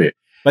is trippy.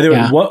 By the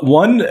way,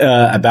 one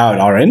about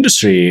our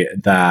industry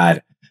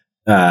that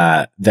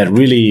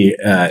really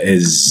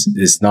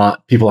is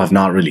not, people have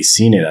not really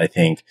seen it, I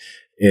think,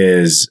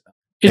 is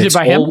it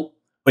by him?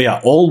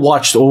 Yeah, all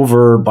watched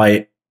over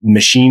by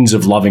machines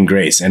of loving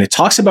grace. And it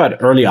talks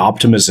about early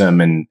optimism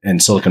in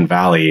Silicon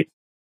Valley,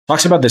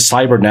 talks about the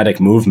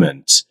cybernetic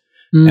movement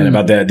and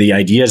about the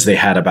ideas they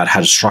had about how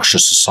to structure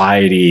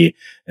society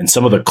and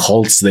some of the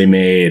cults they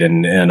made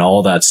and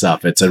all that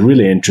stuff. It's a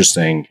really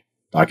interesting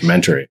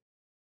documentary.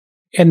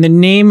 And the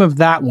name of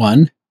that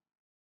one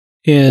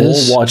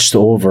is All watched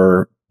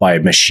over by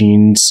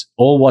machines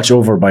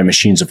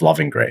of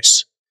loving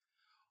grace.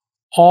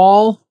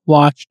 All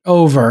watched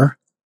over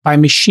by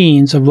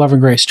machines of loving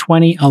grace,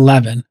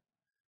 2011.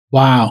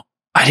 Wow.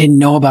 I didn't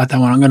know about that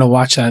one. I'm going to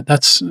watch that.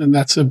 That's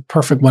a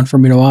perfect one for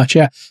me to watch.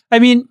 Yeah. I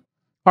mean,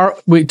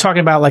 we're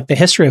talking about like the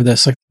history of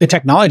this, like the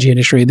technology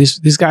industry.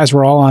 These guys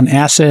were all on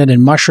acid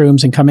and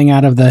mushrooms and coming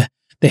out of the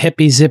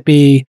hippie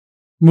zippy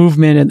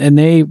movement. And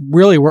they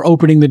really were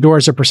opening the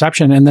doors of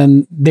perception. And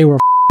then they were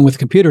with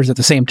computers at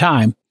the same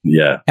time.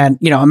 Yeah. And,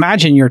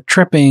 imagine you're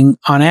tripping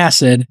on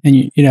acid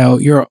and,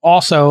 you're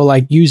also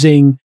like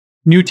using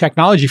new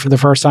technology for the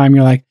first time.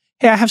 You're like,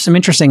 hey, I have some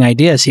interesting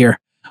ideas here.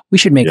 We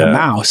should make a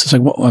mouse. It's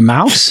like, what, a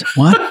mouse?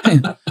 What?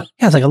 Yeah,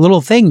 it's like a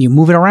little thing. You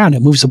move it around.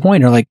 It moves the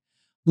pointer. Like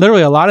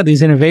literally a lot of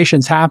these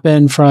innovations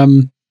happen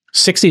from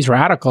 60s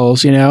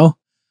radicals,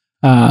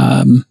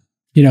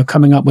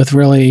 coming up with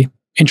really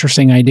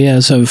interesting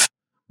ideas of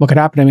what could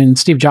happen. I mean,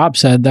 Steve Jobs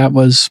said that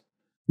was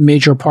a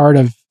major part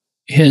of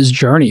his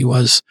journey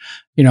was,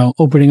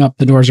 opening up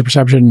the doors of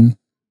perception.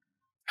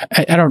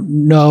 I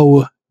don't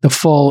know the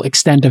full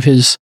extent of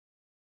his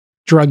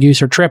drug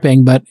use or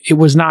tripping, but it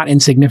was not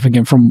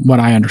insignificant from what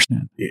I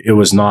understand. It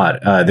was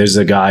not. There's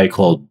a guy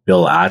called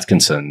Bill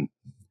Atkinson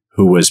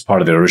who was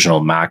part of the original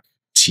Mac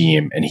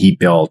team, and he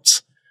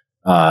built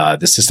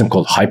the system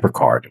called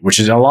HyperCard, which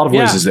is in a lot of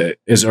ways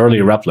is early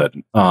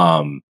Replit.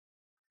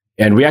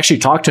 And we actually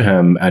talked to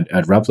him at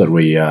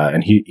Replit.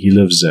 And he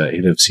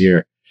lives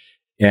here,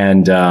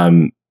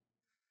 and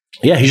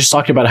he just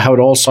talked about how it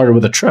all started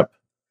with a trip.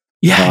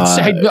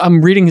 Yeah,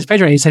 I'm reading his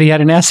page right. He said he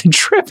had an acid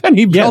trip and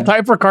he built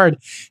HyperCard.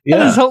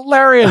 That is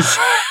hilarious.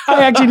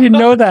 I actually didn't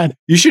know that.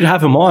 You should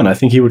have him on. I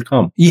think he would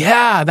come.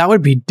 Yeah, that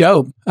would be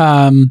dope.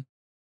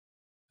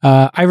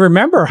 I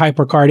remember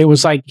HyperCard. It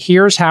was like,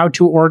 here's how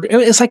to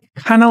it's like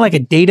kind of like a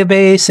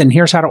database, and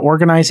here's how to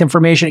organize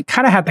information. It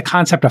kind of had the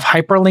concept of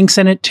hyperlinks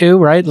in it too,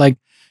 right? Like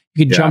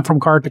you could jump from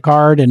card to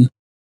card, and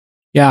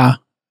fascinating.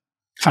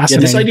 Yeah,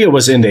 this idea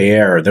was in the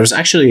air. There was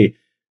actually,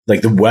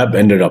 like, the web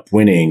ended up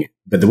winning,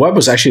 but the web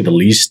was actually the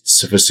least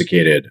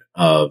sophisticated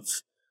of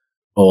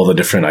all the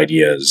different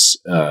ideas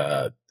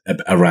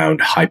around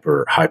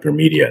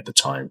hypermedia at the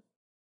time.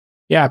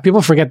 Yeah,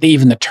 people forget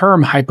even the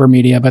term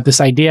hypermedia, but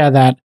this idea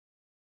that,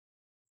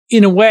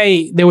 in a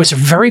way, there was a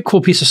very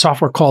cool piece of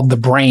software called the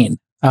Brain,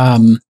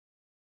 and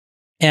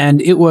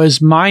it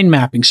was mind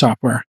mapping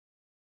software.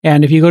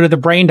 And if you go to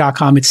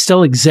thebrain.com, it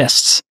still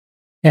exists.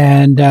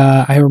 And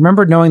I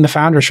remember knowing the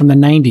founders from the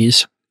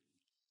 90s,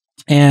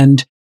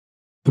 and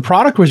the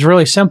product was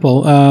really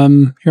simple.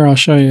 Here, I'll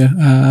show you.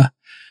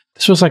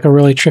 This was like a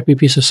really trippy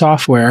piece of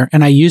software,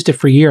 and I used it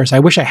for years. I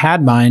wish I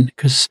had mine,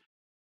 because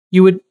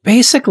you would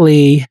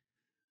basically,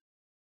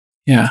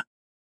 it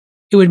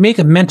would make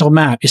a mental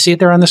map. You see it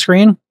there on the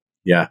screen?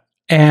 Yeah.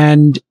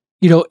 And,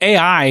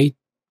 AI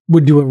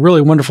would do a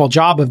really wonderful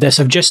job of this,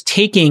 of just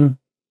taking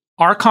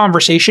our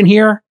conversation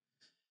here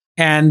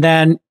and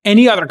then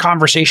any other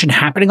conversation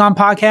happening on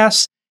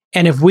podcasts.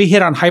 And if we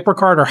hit on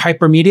HyperCard or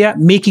Hypermedia,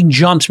 making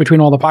jumps between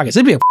all the podcasts.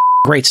 It'd be a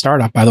great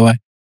startup, by the way.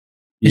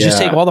 You just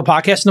take all the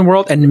podcasts in the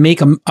world and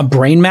make a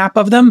brain map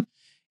of them.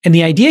 And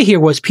the idea here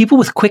was people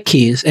with quick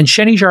keys. And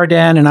Shenny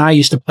Jardin and I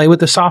used to play with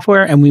the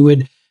software, and we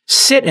would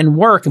sit and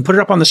work and put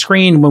it up on the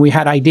screen when we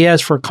had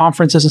ideas for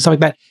conferences and stuff like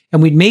that.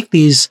 And we'd make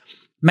these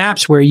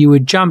maps where you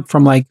would jump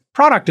from like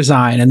product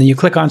design, and then you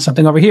click on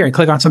something over here and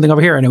click on something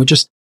over here. And it would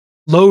just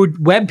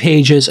load web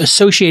pages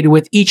associated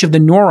with each of the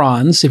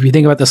neurons. If you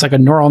think about this like a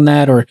neural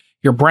net or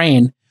your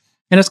brain,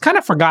 and it's kind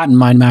of forgotten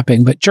mind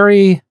mapping, but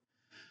Jerry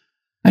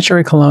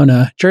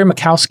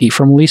Mikowski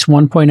from Release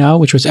 1.0,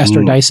 which was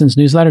Esther Dyson's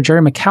newsletter.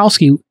 Jerry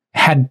Mikowski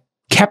had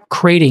kept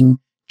creating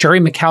Jerry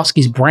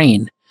Mikowski's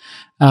brain.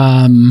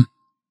 And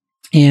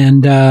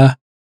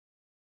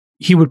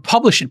he would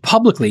publish it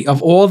publicly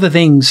of all the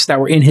things that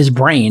were in his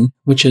brain,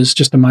 which is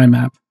just a mind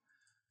map.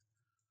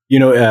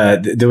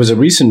 There was a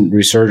recent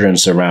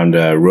resurgence around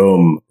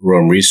Rome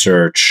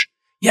research.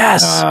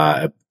 Yes.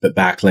 The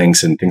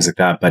backlinks and things like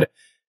that. But,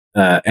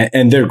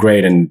 and they're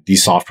great. And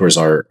these softwares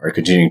are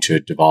continuing to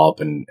develop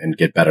and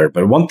get better.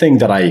 But one thing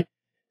that I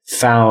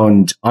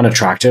found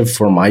unattractive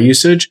for my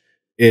usage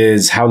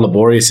is how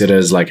laborious it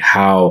is, like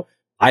how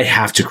I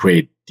have to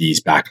create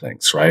these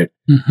backlinks, right?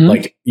 Mm-hmm.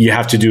 Like you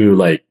have to do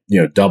like,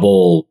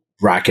 double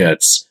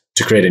brackets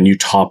to create a new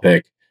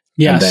topic.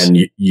 Yes. And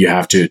then you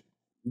have to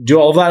do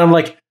all of that. I'm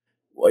like,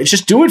 well,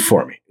 just do it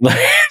for me. Like,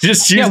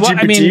 just use GPT.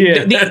 I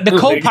mean, the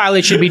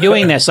Copilot should be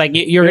doing this. Like,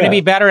 you're going to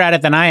be better at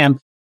it than I am.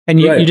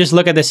 And you just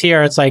look at this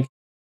here. It's like,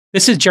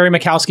 this is Jerry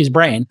Michalski's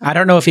brain. I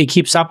don't know if he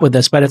keeps up with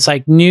this, but it's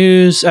like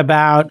news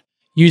about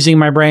using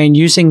my brain,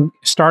 using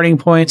starting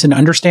points and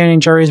understanding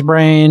Jerry's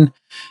brain,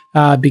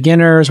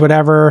 beginners,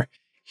 whatever.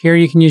 Here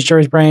you can use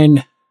Jerry's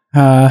brain,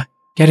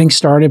 getting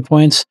started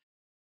points,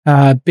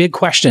 big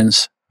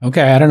questions.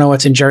 Okay, I don't know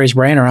what's in Jerry's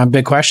brain around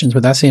big questions,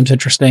 but that seems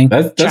interesting.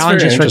 That's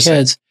challenges for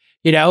kids,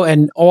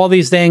 and all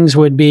these things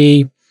would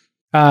be,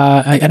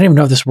 I don't even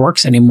know if this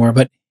works anymore,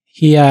 but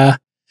he,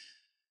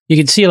 you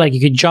could see like you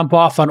could jump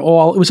off on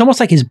all, it was almost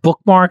like his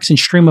bookmarks and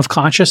stream of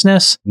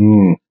consciousness.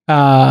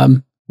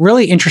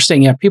 Really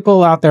interesting. Yeah.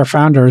 People out there,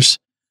 founders,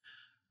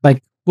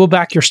 like, we'll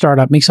back your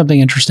startup, make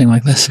something interesting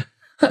like this.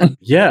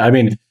 Yeah. I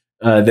mean,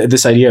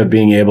 this idea of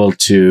being able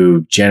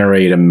to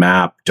generate a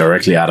map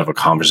directly out of a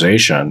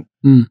conversation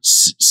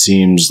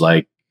seems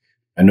like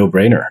a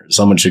no-brainer.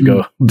 Someone should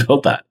go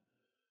build that.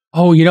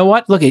 Oh, you know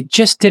what? Look, it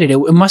just did it.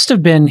 It must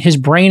have been, his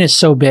brain is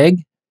so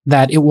big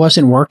that it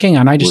wasn't working.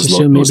 And I just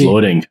assumed maybe it was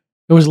loading.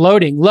 It was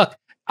loading. Look,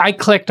 I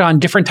clicked on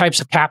different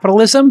types of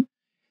capitalism,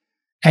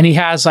 and he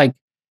has like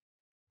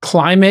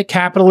climate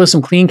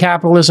capitalism, clean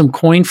capitalism,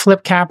 coin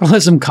flip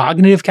capitalism,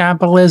 cognitive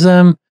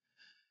capitalism,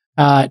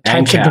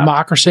 types of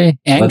democracy,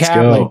 and Let's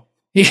go.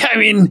 Yeah, I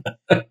mean,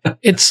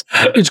 it's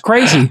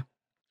crazy.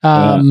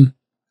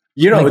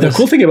 The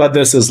cool thing about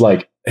this is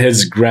like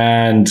his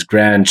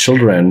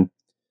grandchildren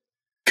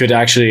could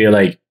actually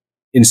like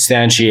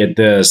instantiate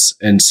this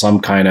in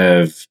some kind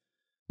of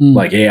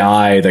like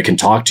AI that can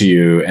talk to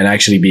you and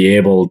actually be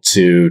able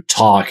to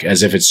talk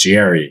as if it's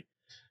Jerry.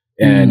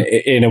 And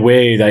in a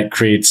way that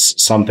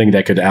creates something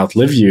that could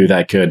outlive you,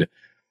 that could,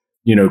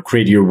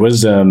 create your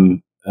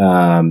wisdom,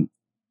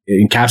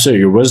 encapsulate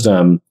your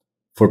wisdom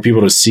for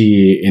people to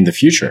see in the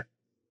future.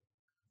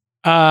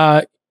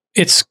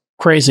 It's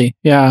crazy.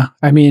 Yeah.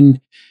 I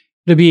mean,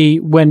 it'll be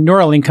when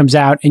Neuralink comes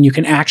out and you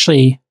can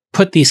actually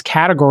put these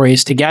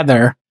categories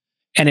together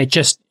and it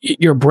just,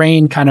 your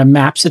brain kind of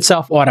maps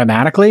itself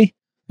automatically.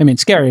 I mean,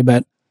 it's scary,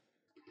 but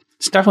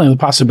it's definitely the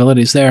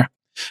possibilities there.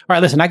 All right,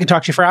 listen, I could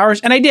talk to you for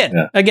hours, and I did.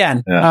 Yeah.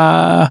 Again,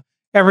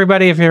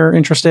 everybody, if you're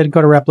interested, go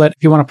to Replit.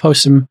 If you want to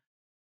post some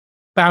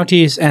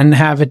bounties and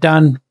have it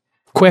done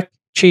quick,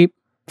 cheap,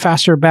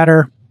 faster,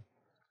 better,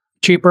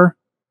 cheaper,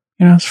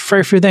 it's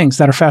very few things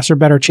that are faster,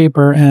 better,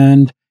 cheaper.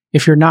 And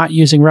if you're not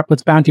using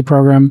Replit's bounty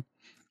program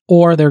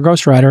or their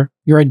ghostwriter,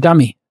 you're a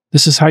dummy.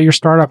 This is how your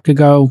startup could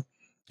go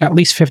at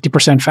least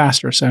 50%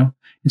 faster. So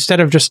instead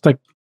of just like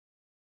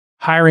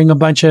hiring a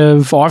bunch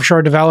of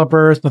offshore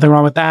developers, nothing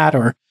wrong with that,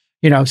 or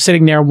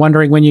sitting there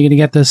wondering when you're going to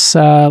get this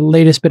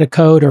latest bit of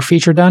code or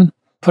feature done,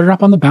 put it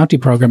up on the bounty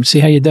program. See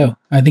how you do.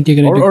 I think you're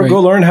going to do great. Or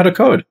go learn how to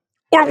code.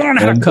 Or learn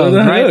how to code,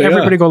 right? Yeah.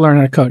 Everybody go learn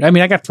how to code. I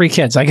mean, I got 3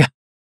 kids. I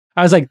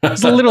was like,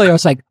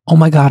 oh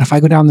my God, if I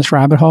go down this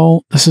rabbit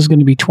hole, this is going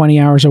to be 20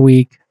 hours a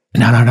week.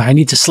 No. I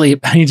need to sleep.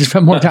 I need to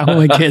spend more time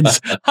with my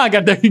kids. I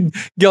got the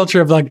guilt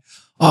trip like,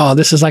 oh,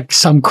 this is like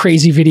some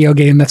crazy video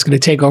game that's going to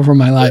take over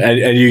my life.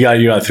 And you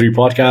got 3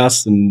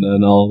 podcasts and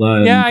all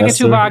that. Yeah, I get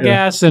 2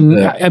 podcasts, and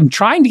I'm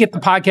trying to get the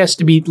podcast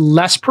to be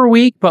less per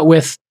week, but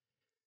with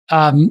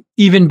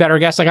even better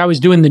guests. Like I was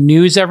doing the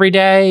news every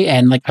day,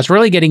 and like I was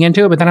really getting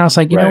into it, but then I was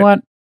like, you know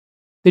what?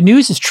 The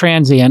news is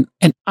transient,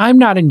 and I'm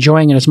not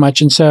enjoying it as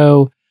much, and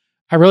so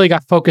I really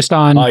got focused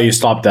on. Oh, you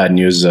stopped that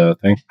news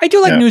thing? I do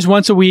like news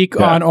once a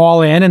week on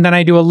All In, and then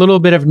I do a little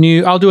bit of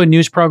news. I'll do a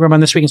news program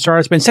on This Week in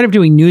Startups, but instead of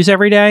doing news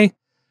every day,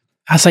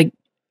 I was like,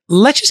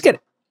 let's just get,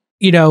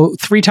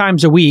 3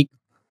 times a week,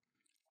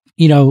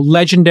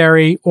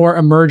 legendary or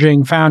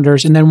emerging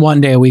founders, and then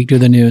 1 day a week do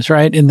the news,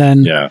 right? And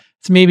then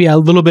it's maybe a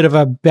little bit of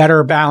a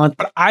better balance,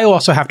 but I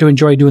also have to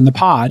enjoy doing the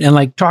pod and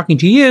like talking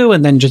to you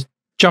and then just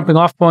jumping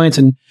off points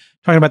and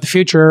talking about the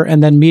future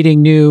and then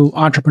meeting new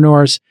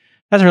entrepreneurs.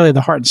 That's really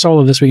the heart and soul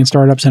of This Week in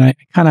Startups. And I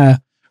kind of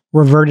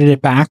reverted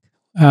it back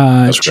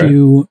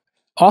to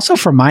also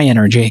for my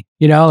energy,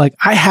 like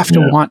I have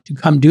to want to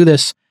come do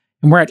this.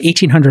 And we're at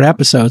 1,800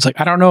 episodes. Like,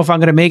 I don't know if I'm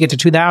going to make it to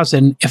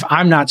 2,000 if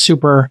I'm not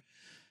super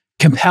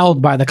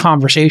compelled by the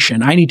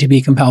conversation. I need to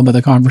be compelled by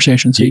the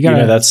conversation. So you got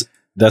to...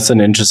 That's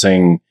an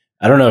interesting...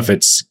 I don't know if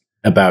it's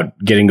about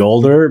getting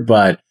older,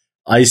 but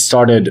I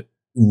started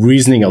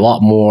reasoning a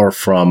lot more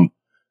from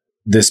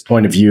this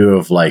point of view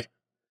of like,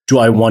 do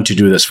I want to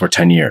do this for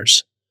 10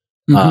 years?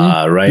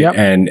 Right? Yep.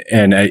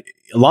 And a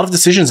lot of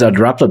decisions at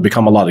Replit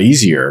become a lot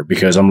easier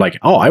because I'm like,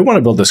 oh, I want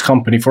to build this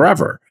company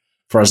forever.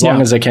 For as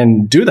long as I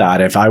can do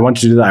that. If I want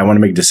to do that, I want to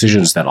make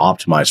decisions that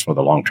optimize for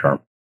the long term.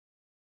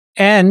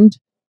 And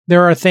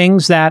there are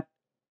things that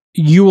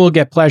you will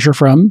get pleasure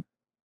from,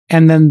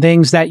 and then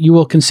things that you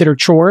will consider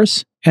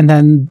chores, and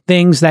then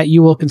things that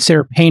you will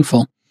consider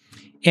painful.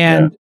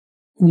 And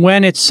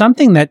when it's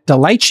something that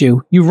delights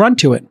you, you run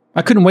to it.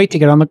 I couldn't wait to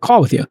get on the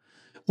call with you.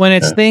 When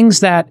it's things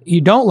that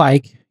you don't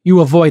like,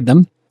 you avoid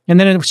them. And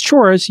then if it's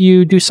chores,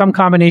 you do some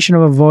combination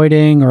of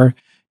avoiding or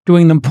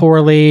doing them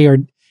poorly.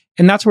 And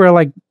that's where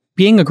like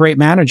being a great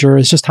manager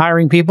is just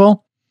hiring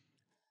people,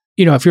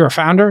 you know, if you're a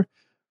founder,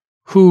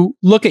 who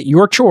look at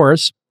your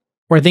chores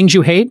or things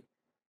you hate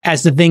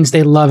as the things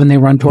they love and they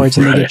run towards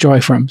and they get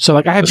joy from. So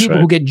like I have people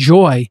who get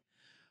joy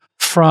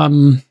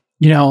from,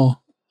 you know,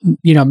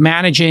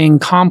 managing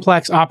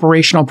complex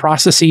operational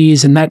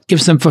processes, and that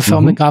gives them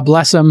fulfillment. God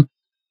bless them.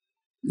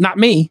 Not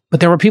me, but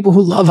there were people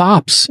who love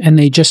ops and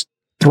they just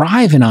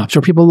thrive in ops,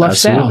 or people love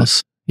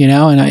sales, you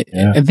know, and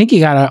I think you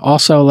got to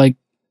also like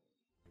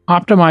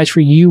optimize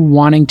for you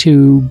wanting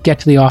to get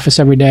to the office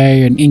every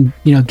day and you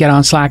know, get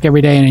on Slack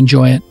every day and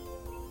enjoy it.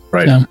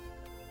 Right. So,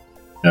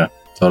 yeah,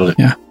 totally.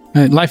 Yeah.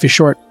 Life is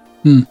short.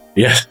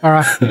 Yeah. All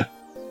right.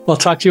 We'll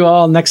talk to you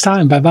all next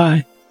time.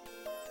 Bye-bye.